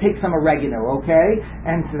gonna take some oregano, okay?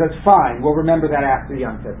 And so that's fine. We'll remember that after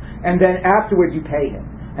Yom Tov. And then afterwards you pay him.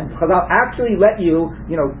 And because I'll actually let you,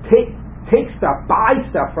 take stuff, buy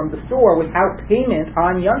stuff from the store without payment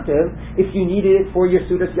on Yom Tov if you needed it for your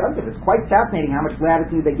Sudas Yom Tov. It's quite fascinating how much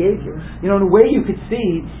latitude they gave you. In a way you could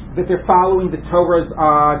see that they're following the Torah's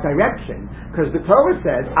direction. Because the Torah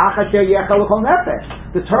says,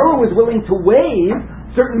 the Torah was willing to waive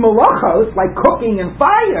certain malachos, like cooking and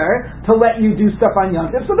fire, to let you do stuff on Yom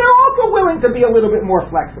Tov. So they're also willing to be a little bit more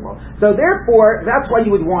flexible. So therefore, that's why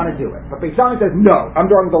you would want to do it. But Beit Shammai says, no, I'm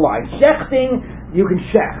drawing the line. Shechting, you can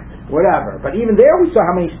shecht, whatever. But even there we saw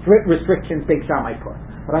how many strict restrictions Beit Shammai put.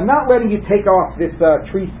 But I'm not letting you take off this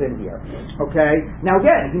trisin here. Okay? Now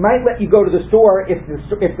again, he might let you go to the store if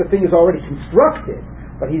the thing is already constructed.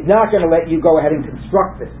 But he's not going to let you go ahead and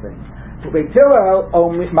construct this thing. So Beit Hillel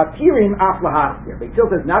matirim af lahasir. Beit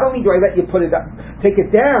Hillel says, not only do I let you put it up, take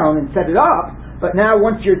it down and set it up, but now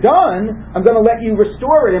once you're done, I'm going to let you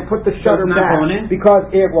restore it and put the shutter back. Because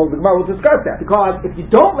we'll discuss that. Because if you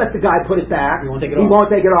don't let the guy put it back, he won't take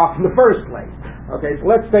it off in the first place. Okay, so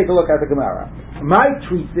let's take a look at the Gemara. My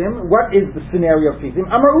trisim, what is the scenario of trisim?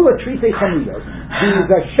 Amarula trisei chanuyos. These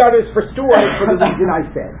are shutters for stores for the reason I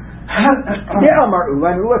said. Now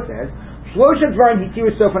Amarula, and Ula says, there were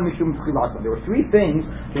three things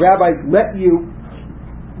the rabbis let you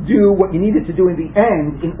do what you needed to do in the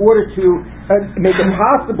end in order to make it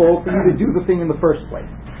possible for you to do the thing in the first place.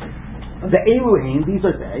 The Eluhim, these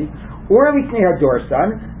are they, or Liknei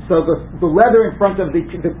Hadorsan, so the leather in front of the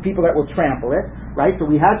people that will trample it, right? So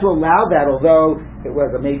we had to allow that, although it was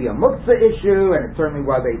maybe a muktzah issue, and it certainly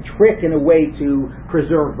was a trick in a way to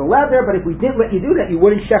preserve the leather, but if we didn't let you do that, you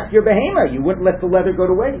wouldn't shecht your behemoth, you wouldn't let the leather go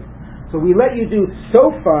to waste. So we let you do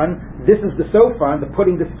sofan. This is the sofan, the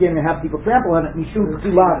putting the skin and have people trample on it, mishum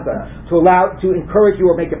tzilasa, to encourage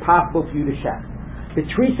you or make it possible for you to shecht. The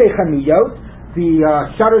trisei chanuyot,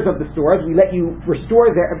 the shutters of the stores, we let you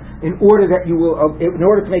restore them in order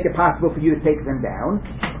to make it possible for you to take them down.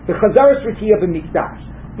 The chazaras r'tiyah b'mikdash,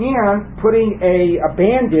 and putting a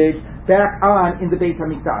bandage back on in the Beit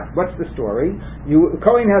HaMikdash. What's the story?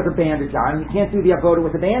 Kohen has a bandage on, and you can't do the avodah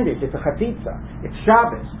with a bandage. It's a chatzitza. It's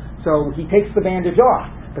Shabbos. So he takes the bandage off.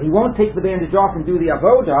 But he won't take the bandage off and do the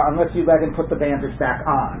avodah unless you let him put the bandage back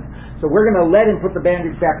on. So we're going to let him put the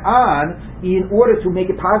bandage back on in order to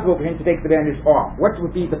make it possible for him to take the bandage off. What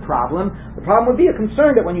would be the problem? The problem would be a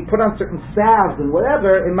concern that when you put on certain salves and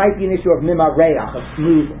whatever, it might be an issue of mimareach, of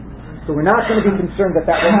smoothing. So we're not going to be concerned that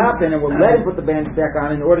will happen, and we'll let him put the bandage back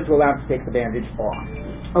on in order to allow him to take the bandage off.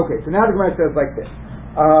 Okay, so now the Gemara says like this.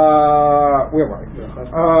 Where were we?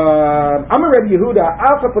 Amar Reb Yehuda,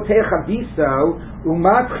 Alpha Potei Chaviso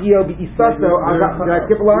Umatchio bi'isaso. Did I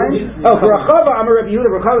skip a line? Oh, for Rachava, I'm a Reb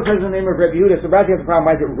Yehuda. Rachava says the name of Reb Yehuda, so Rashi has a problem.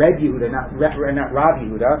 Why is it Reb Yehuda, not Rav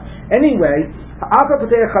Yehuda? Anyway, Ha'afa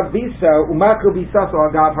Patei Chaviso, Umatchio bi'isaso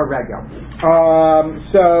agav haregel.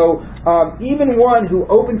 Even one who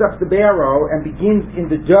opens up the barrel and begins in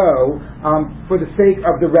the dough for the sake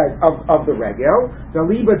of the regel, the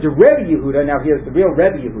liba de Rebbe Yehuda. Now here's the real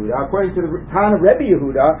Rebbe Yehuda. According to the Tana Rebbe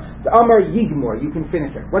Yehuda, the Amar Yigmor, you can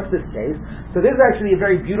finish it. What's this case? So this is actually a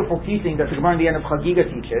very beautiful teaching that the Gemara in the end of Chagiga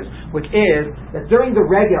teaches, which is that during the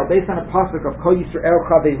regel, based on a pasuk of Kol Yisrael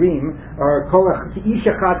Chaverim or Kol Ish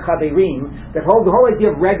Echad Chaverim, the whole idea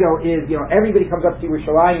of regel is everybody comes up to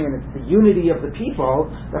Yerushalayim and it's the unity of the people.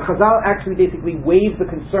 The Chazal actually basically waive the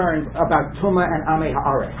concerns about Tumah and Amei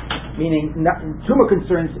Haaretz, meaning Tumah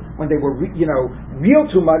concerns when they were real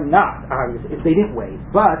Tumah, not obviously if they didn't waive,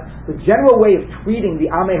 but the general way of treating the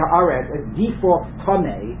Amei Haaretz as default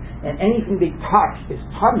Tamei, and anything they touch is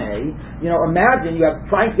Tamei. Imagine you have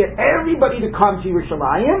trying to get everybody to come to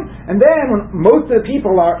Yerushalayim, and then when most of the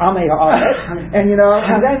people are Amei Haaretz, and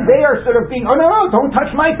then they are sort of being, oh no, don't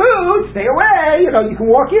touch my food, stay away. You can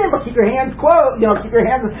walk in, but keep your hands closed. Keep your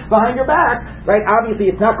hands behind your back. Right?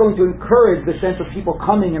 Obviously, it's not going to encourage the sense of people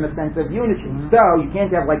coming in a sense of unity. So you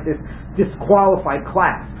can't have like this disqualified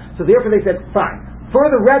class. So therefore, they said, fine. For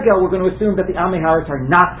the regel, we're going to assume that the Amei Haaretz are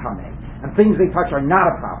not Tamei, and things they touch are not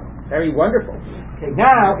a problem. Very wonderful. Okay,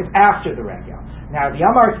 now it's after the regel. Now the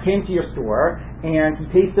Amar came to your store and he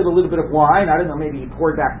tasted a little bit of wine. I don't know, maybe he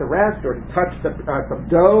poured back the rest, or he touched some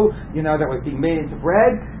dough, that was being made into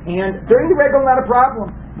bread. And during the regel, not a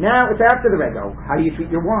problem. Now it's after the regel. How do you treat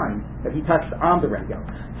your wine that he touched on the regel?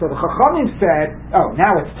 So the Chachamim said, oh,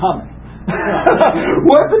 now it's Tamei.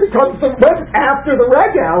 Once after the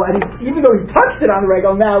regel, and even though he touched it on the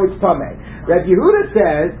regel, now it's Tamei. Rabbi Yehuda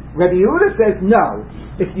says no.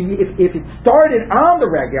 If it started on the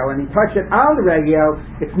regel and he touched it on the regel,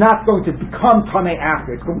 it's not going to become Tamei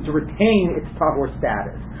after. It's going to retain its tahor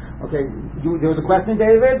status. Okay, there was a question,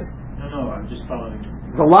 David? No, I'm just following.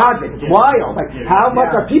 The logic, it's wild. Like, how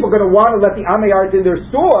much are people going to want to let the Amei Haaretz in their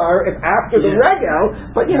store if after the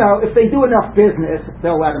regel? But if they do enough business,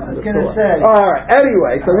 they'll let them in the store. All right.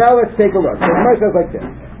 Anyway, so now let's take a look. So the Gemara says like this.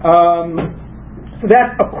 So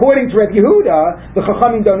that's according to Rabbi Yehuda. The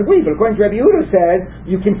Chachamim don't agree, but according to Rabbi Yehuda says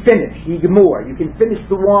you can finish Yigmor. You can finish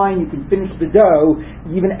the wine. You can finish the dough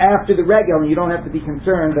even after the regel, and you don't have to be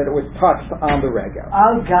concerned that it was touched on the regel.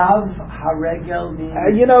 Al gav haregel means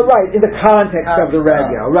right in the context of the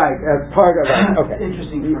regel, right as part of it. Okay,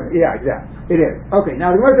 interesting phrase. Yeah, exactly. It is. Okay,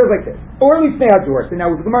 now the Gemara says like this: Orly snei hadorsin.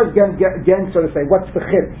 Now the Gemara is again sort of say, what's the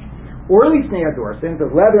chiddush? Orly snei hadorsin, the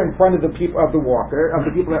leather in front of the people of the walker, of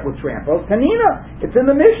the people that will trample. Tanina, it's in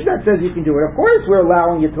the Mishnah that says you can do it. Of course, we're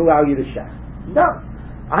allowing you to shech. No,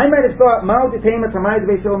 I might have thought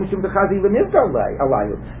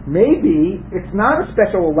maybe it's not a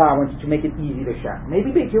special allowance to make it easy to shech.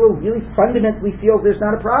 Maybe Beit Hillel really fundamentally feels there's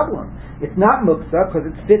not a problem. It's not muktzah because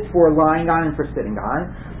it's fit for lying on and for sitting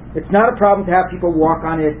on. It's not a problem to have people walk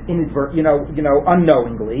on it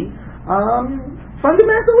unknowingly.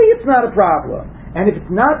 Fundamentally, it's not a problem. And if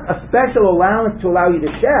it's not a special allowance to allow you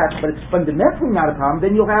to shech, but it's fundamentally not a problem,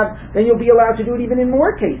 then you'll be allowed to do it even in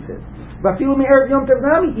more cases. Even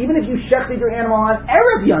if you shechted your animal on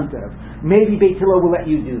Erev Yom Tov, maybe Beit Hillel will let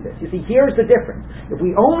you do this. You see, here's the difference. If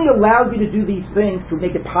we only allowed you to do these things to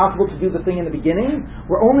make it possible to do the thing in the beginning,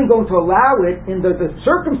 we're only going to allow it in the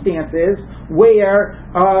circumstances where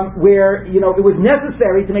it was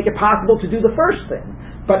necessary to make it possible to do the first thing.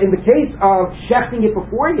 But in the case of shechting it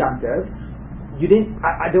before Yom Tov,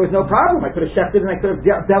 there was no problem. I could have shechted and I could have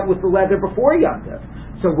dealt with the leather before Yom Tov.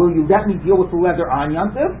 So will you let me deal with the leather on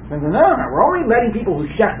Yom Tov? No. We're only letting people who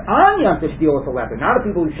shecht on Yom Tov deal with the leather, not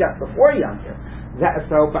the people who shecht before Yom Tov.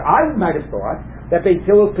 But I might have thought that Beit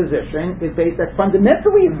Hillel's position is based that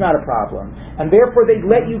fundamentally it's not a problem, and therefore they'd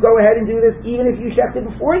let you go ahead and do this even if you shechted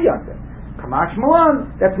before Yom Tov. Kamash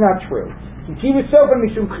Malan, that's not true. We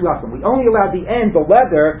only allowed the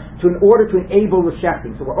leather, in order to enable the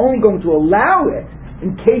shechting. So we're only going to allow it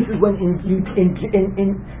in cases when in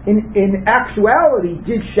actuality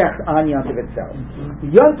did shecht on Yom Tov itself.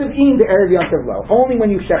 Yom Tov in the Erev Yom Tov lo, only when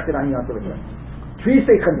you shechted on Yom Tov itself.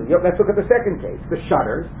 Let's look at the second case, the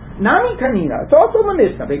shutters. Nami kanina, it's also in the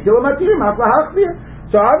Mishnah.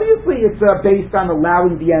 So obviously it's based on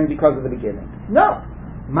allowing the end because of the beginning. No.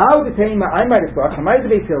 I might have thought that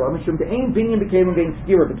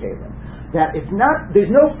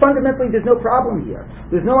there's no problem here.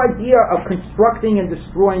 There's no idea of constructing and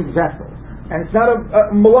destroying vessels, and it's not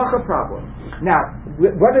a malacha problem. Now,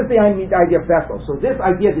 what is the idea of vessels? So this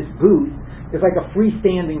idea, this booth, is like a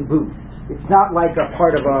freestanding booth. It's not like a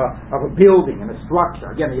part of a building and a structure.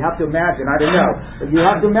 Again, you have to imagine. I don't know. You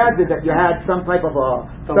have to imagine that you had some type of a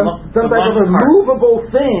movable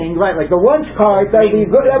thing, right? Like the lunch cart.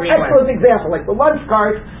 Excellent example. Like the lunch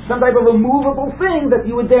cart, some type of a movable thing that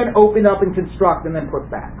you would then open up and construct and then put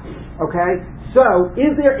back. Okay. So,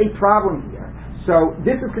 is there a problem here? So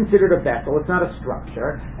this is considered a vessel, it's not a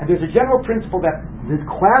structure, and there's a general principle that the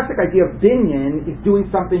classic idea of binyan is doing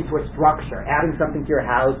something to a structure, adding something to your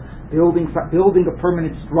house, building a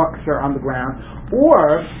permanent structure on the ground.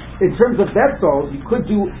 Or, in terms of vessels, you could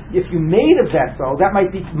do, if you made a vessel, that might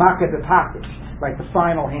be makat atakish, like the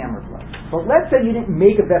final hammer blow. But let's say you didn't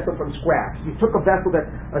make a vessel from scratch. You took a vessel that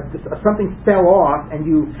something fell off and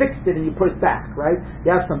you fixed it and you put it back, right?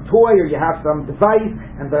 You have some toy or you have some device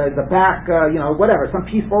and the back, whatever, some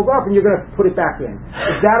piece falls off and you're going to put it back in.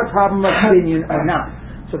 Is that a problem of binyan or not?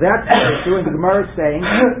 So that's the issue, and the Gemara is saying,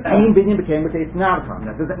 Ein binyan became with it, it's not a problem.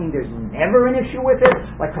 That doesn't mean there's never an issue with it.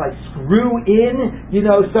 Like, could I screw in,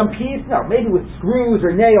 some piece? No, maybe with screws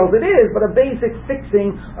or nails it is, but a basic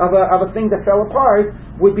fixing of a thing that fell apart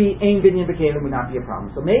would be Ein binyan became would not be a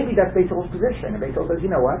problem. So maybe that's Beis Hillel's position. And Beis Hillel says, you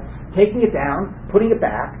know what? Taking it down, putting it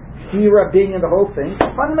back, Shira, binyan, the whole thing,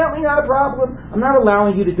 fundamentally not a problem. I'm not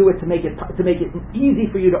allowing you to do it to make it easy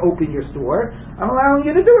for you to open your store. I'm allowing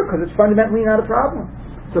you to do it because it's fundamentally not a problem.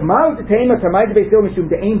 So maybe that's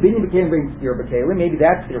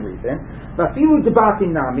the reason. Now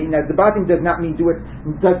debating does not mean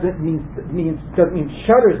doesn't mean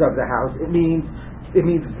shutters of the house. It means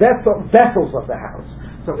vessels of the house.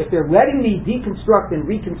 So if they're letting me deconstruct and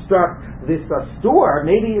reconstruct this store,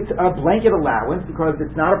 maybe it's a blanket allowance because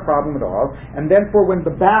it's not a problem at all. And then for when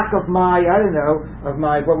the back of my,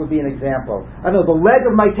 what would be an example? The leg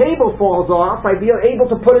of my table falls off, I'd be able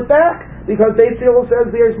to put it back because Beis Hillel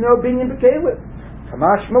says there's no binyan b'kelim.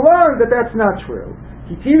 Kamash Malon, that's not true.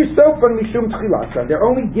 They're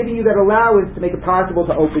only giving you that allowance to make it possible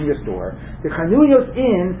to open your store. The chanuyos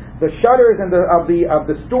the shutters and of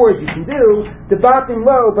the stores you can do, the batim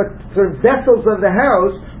low, but for vessels of the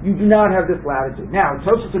house, you do not have this latitude. Now,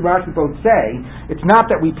 Tosfos and Rashi both say, it's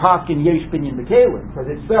not that we paskin yesh binyan b'kelim,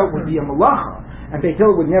 because if so, it would be a malacha, and Beis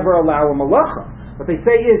Hillel would never allow a malacha. What they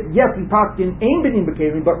say is, yes, we paskin ein binyan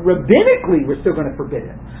b'kelim, but rabbinically we're still going to forbid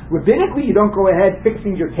it. Rabbinically, you don't go ahead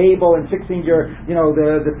fixing your table and fixing your,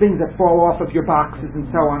 the things that fall off of your boxes and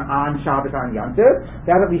so on Shabbos, on Yom Tov.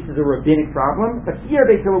 That at least is a rabbinic problem. But here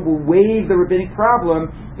Beis Hillel will waive the rabbinic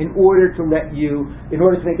problem in order to make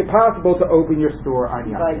it possible to open your store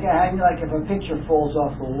on Yom Tov. Like if a picture falls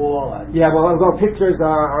off the wall. Although pictures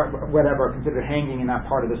are whatever considered hanging and not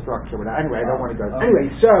part of the structure. But anyway, I don't want to go.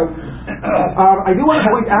 Anyway, so I do want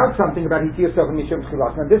to point out something about Hitiyos Sof and Mishum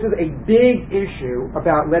Tchilas. Now, this is a big issue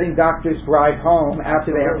about letting doctors drive home after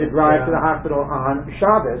they have to drive to the hospital on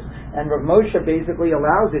Shabbos, and Rav Moshe basically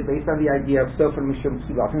allows it based on the idea of Sof and Mishum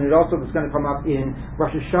Tchilas. And it also was going to come up in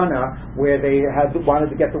Rosh Hashanah, where they wanted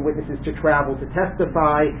to get the witnesses to travel to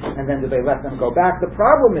testify, and then they let them go back. The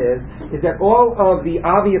problem is that all of the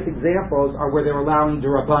obvious examples are where they're allowing the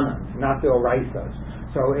Rabbanan, not the Oraisas.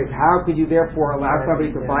 So how could you therefore allow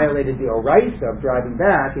somebody to violate the Oraisa of driving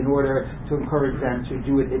back in order to encourage them to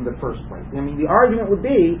do it in the first place? The argument would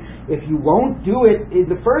be, if you won't do it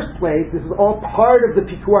in the first place, this is all part of the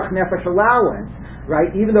Pikuach Nefesh allowance,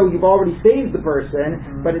 right? Even though you've already saved the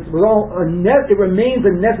person, but it remains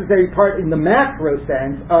a necessary part in the macro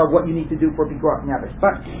sense of what you need to do for Pikuach Nefesh.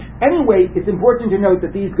 But anyway, it's important to note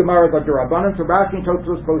that these Gemaras are Durabanan, so Rashi and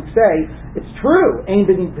Tosfos both say, it's true, Ein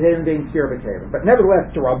Binyan B'kelim, but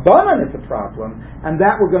nevertheless, Durabanan is a problem, and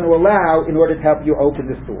that we're going to allow in order to help you open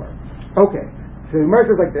the store. Okay. So the Gemara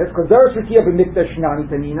says like this: returning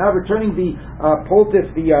the poultice,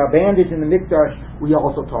 the bandage in the mikdash, we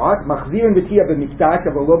also taught. You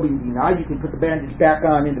can put the bandage back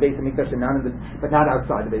on in the base of mikdash but not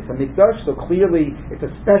outside the base of mikdash. So clearly, it's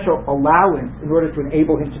a special allowance in order to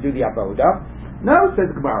enable him to do the avoda. No,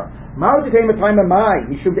 says the Gemara. I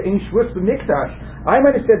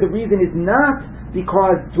might have said the reason is not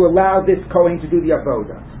because to allow this Kohen to do the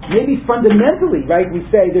avoda. Maybe fundamentally, right, we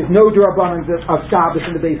say there's no Durabanans of Shabbos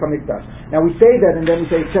in the Beis HaMikdash. Now we say that, and then we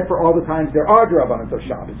say except for all the times there are Durabanans of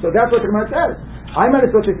Shabbos. So that's what the Gemara says. I might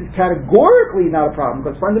have thought this is categorically not a problem,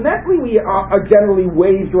 because fundamentally we are generally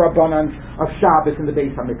waive Durabanans of Shabbos in the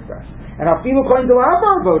Beis HaMikdash. And Afilu Kohen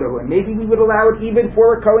D'La'avar Avoda, and maybe we would allow it even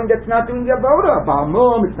for a Kohen that's not doing the Avoda. Baal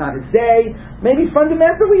Mum, it's not his day. Maybe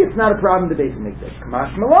fundamentally it's not a problem in the Beis HaMikdash.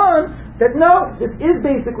 Kamash Malon, that no, this is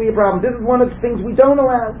basically a problem. This is one of the things we don't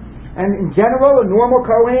allow. And in general, a normal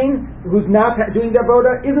Kohen who's not doing the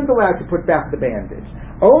avoda isn't allowed to put back the bandage.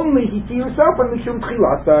 Only we only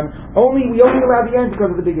allow the end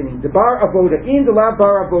because of the beginning. The bar avoda in, the lav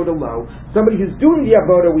bar avoda low. Somebody who's doing the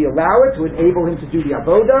avoda, we allow it to enable him to do the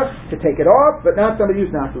avoda, to take it off, but not somebody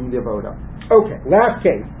who's not doing the avoda. Okay, last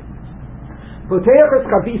case. Poteachas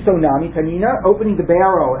chaviso nami tanina, opening the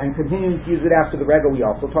barrel and continuing to use it after the regel we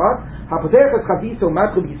also taught. Hapoteachas chaviso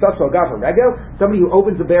matru bisaso agav regel, somebody who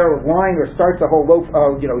opens a barrel of wine or starts a whole loaf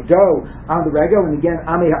of dough on the regel, and again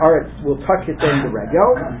amei haaretz will touch it during the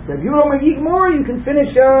regel. If you don't eat more, you can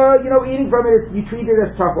finish eating from it. You treat it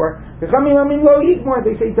as tahor. They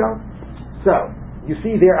say don't. So you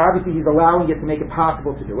see there, obviously he's allowing it to make it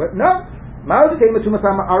possible to do it. No.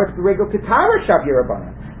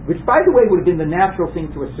 Which, by the way, would have been the natural thing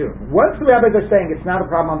to assume. Once the rabbis are saying it's not a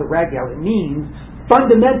problem on the regel, it means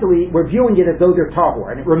fundamentally we're viewing it as though they're tahor,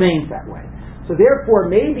 and it remains that way. So therefore,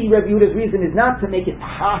 maybe Rav Yehuda's reason is not to make it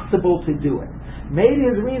possible to do it. Maybe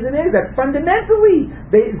his reason is that fundamentally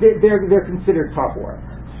they're considered tahor.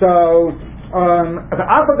 So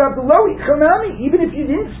even if you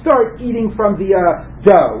didn't start eating from the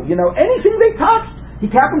dough, anything they touched, he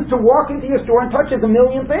happens to walk into your store and touches a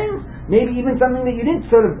million things. Maybe even something that you didn't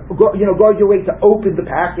sort of go your way to open the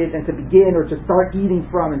package and to begin or to start eating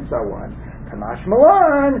from and so on. Kamash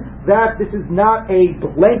Malan, that this is not a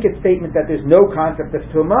blanket statement that there's no concept of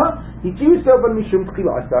Tumah. We're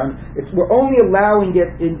only allowing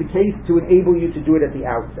it in the case to enable you to do it at the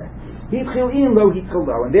outset. And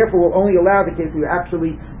therefore we'll only allow the case where you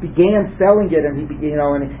actually began selling it and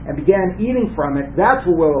and began eating from it. That's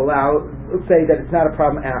what we'll allow, say that it's not a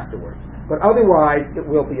problem afterwards. But otherwise, it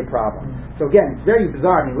will be a problem. So again, it's very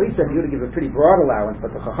bizarre. I mean, at least Yehuda gives a pretty broad allowance,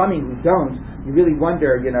 but the Chachamim who don't, you really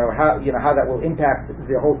wonder, how that will impact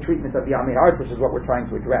the whole treatment of the Amei Haaretz, which is what we're trying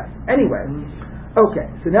to address. Anyway, okay.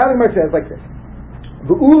 So now the Gemara says like this: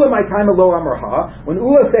 V'ula my time alo amraha. When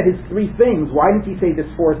Ula said his three things, why didn't he say this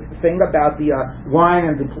fourth thing about the wine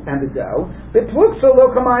and the dough? He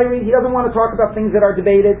doesn't want to talk about things that are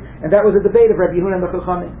debated, and that was a debate of Rabbi Yehuda and the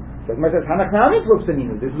Chachamim. So Gemara says, Hanachnami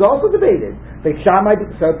Pluksaninu. This is also debated. Beit Shammai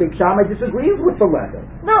disagrees with the leather.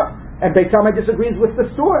 No. And Beit Shammai disagrees with the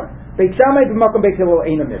store. Beit Shammai b'makom Beit Hillel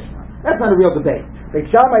ain't a Mishnah. That's not a real debate. Beit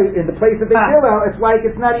Shammai, in the place of Beit Hillel, it's like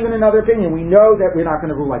it's not even another opinion. We know that we're not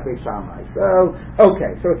going to rule like Beit Shammai. So,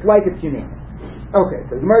 okay. So it's like it's unanimous. Okay.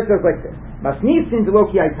 So the Gemara says like this. Masnisin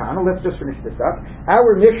deloki aitana. Let's just finish this up.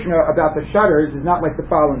 Our Mishnah about the shutters is not like the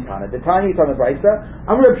following Tana. The Tanya is on the Brisa.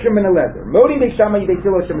 Amr Reb Shimon Eliezer. Modi Beit Shammai Beit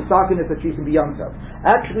Hillel shemisakin is a chisin b'yamtov.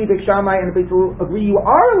 Actually, Beit Shammai and Beit Hillel agree you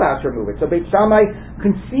are allowed to remove it. So Beit Shammai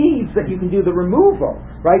concedes that you can do the removal,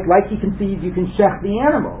 right? Like he concedes you can shech the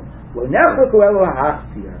animal. So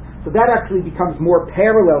that actually becomes more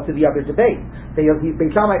parallel to the other debate. Beit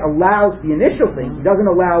Shammai allows the initial thing. He doesn't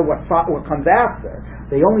allow what comes after.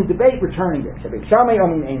 They only debate returning it. Beit Shammai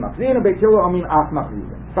omin ein machzir, and Beit Hillel omin af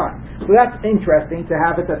machzir. Fine. So that's interesting to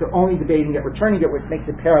have it that they're only debating it, returning it, which makes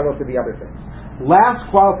it parallel to the other things. Last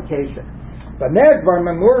qualification. When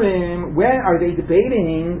are they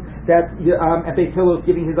debating that Beit Hillel is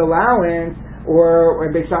giving his allowance,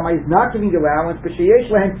 or Beit Shammai is not giving the allowance, but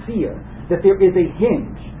sheyesh lehen tzir, that there is a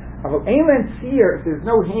hinge. If there's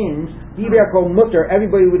no hinge,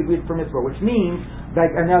 everybody would agree it's permissible, which means,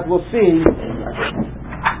 and as we'll see,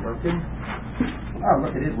 working? Oh,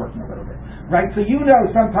 look, it is working a little bit. Right? So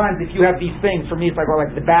sometimes if you have these things, for me it's like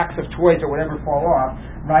the backs of toys or whatever fall off,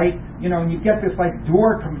 right? And you get this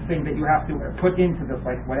door thing that you have to put into this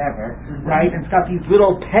whatever, right? And it's got these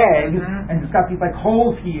little pegs, and it's got these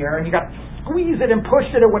holes here, and you got to squeeze it and push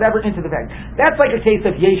it or whatever into the peg. That's like a case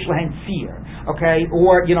of yesh lehen tzir, okay?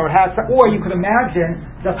 Or it has, or you could imagine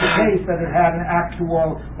just a case that it had an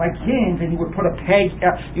actual hinge, and you would put a peg,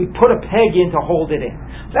 in to hold it in.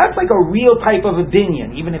 That's like a real type of a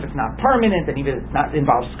binyan, even if it's not permanent and even if it's not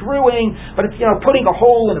involves screwing, but it's putting a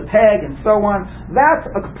hole in a peg and so on. That's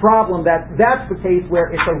a problem. That's the case where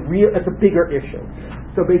it's a bigger issue.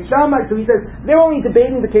 So Beit Shammai, so he says they're only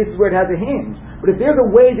debating the cases where it has a hinge. But if there's a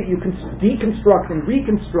way that you can deconstruct and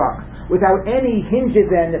reconstruct without any hinges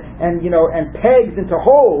and pegs into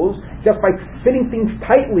holes, just by fitting things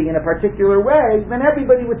tightly in a particular way, then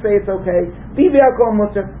everybody would say it's okay. So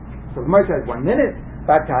the Gemara says 1 minute.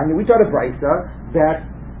 We taught a brisa that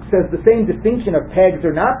says the same distinction of pegs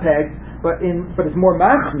or not pegs, but it's more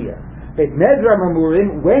machmir.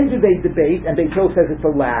 When do they debate? And Beit Hillel says it's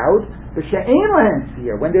allowed.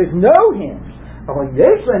 When there's no hinge. When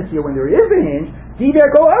there is a hinge, Divrei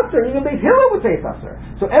Aser, even Beis Hillel would say it's Aser.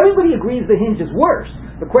 So everybody agrees the hinge is worse.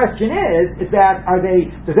 The question is that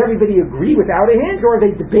does everybody agree without a hinge, or are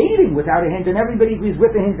they debating without a hinge, and everybody agrees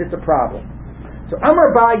with the hinge it's a problem? So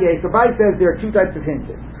Amar Baye, so Baye says there are two types of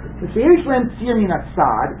hinges. If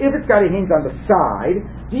it's got a hinge on the side,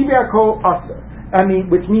 Divrei Aser.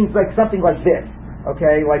 Which means like something like this.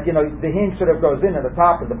 Okay, like, the hinge sort of goes in at the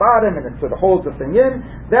top and the bottom, and it sort of holds the thing in.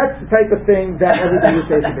 That's the type of thing that everybody would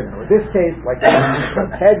say is forbidden. In this case, like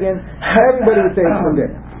Hagen, everybody would say it's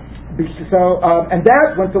forbidden. So, and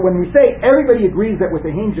that's when we say everybody agrees that with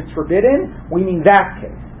the hinge it's forbidden, we mean that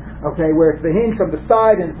case. Okay, where it's the hinge from the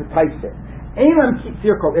side and it's a tight fit. When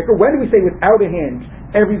do we say without a hinge,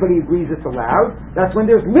 everybody agrees it's allowed? That's when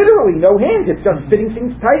there's literally no hinge, it's just fitting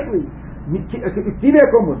things tightly. So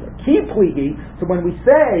when we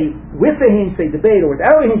say with the hinge they debate, or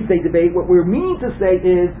without a hinge they debate, what we're meaning to say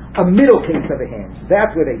is a middle case of a hinge.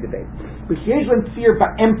 That's where they debate. It's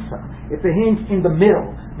a hinge in the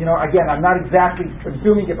middle. Again, I'm not exactly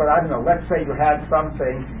assuming it, but I don't know. Let's say you had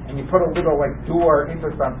something and you put a little door into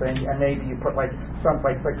something, and maybe you put like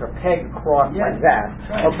a peg across like that.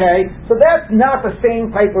 Okay, so that's not the same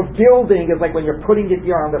type of gilding as like when you're putting it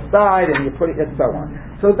here on the side and you put it and so on.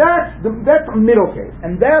 So that's a middle case,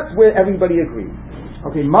 and that's where everybody agrees.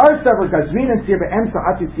 Okay, Mar Savar Gazrin and Sir Be'emsa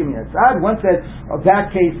Atzit Simin Yatzad. One said of that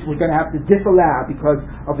case we're going to have to disallow because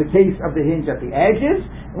of the case of the hinge at the edges.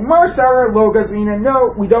 Mar Savar Lo Gazrin, and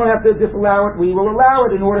no, we don't have to disallow it. We will allow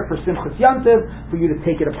it in order for Simchas Yom Tov, for you to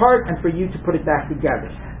take it apart and for you to put it back together.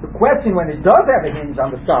 The question, when it does have a hinge on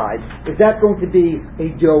the side, is that going to be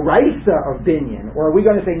a Doraisa of binyan, or are we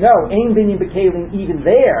going to say no, Ein binyan b'kelim even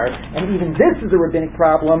there, and even this is a rabbinic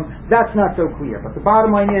problem? That's not so clear. But the bottom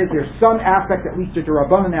line is there's some aspect, at least a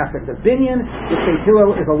Rabbanan aspect of binyan, which Beis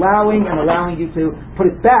Hillel is allowing you to put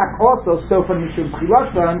it back also, so from Mishum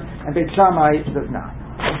Chilasan, and Beit Shammai does not.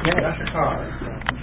 Okay.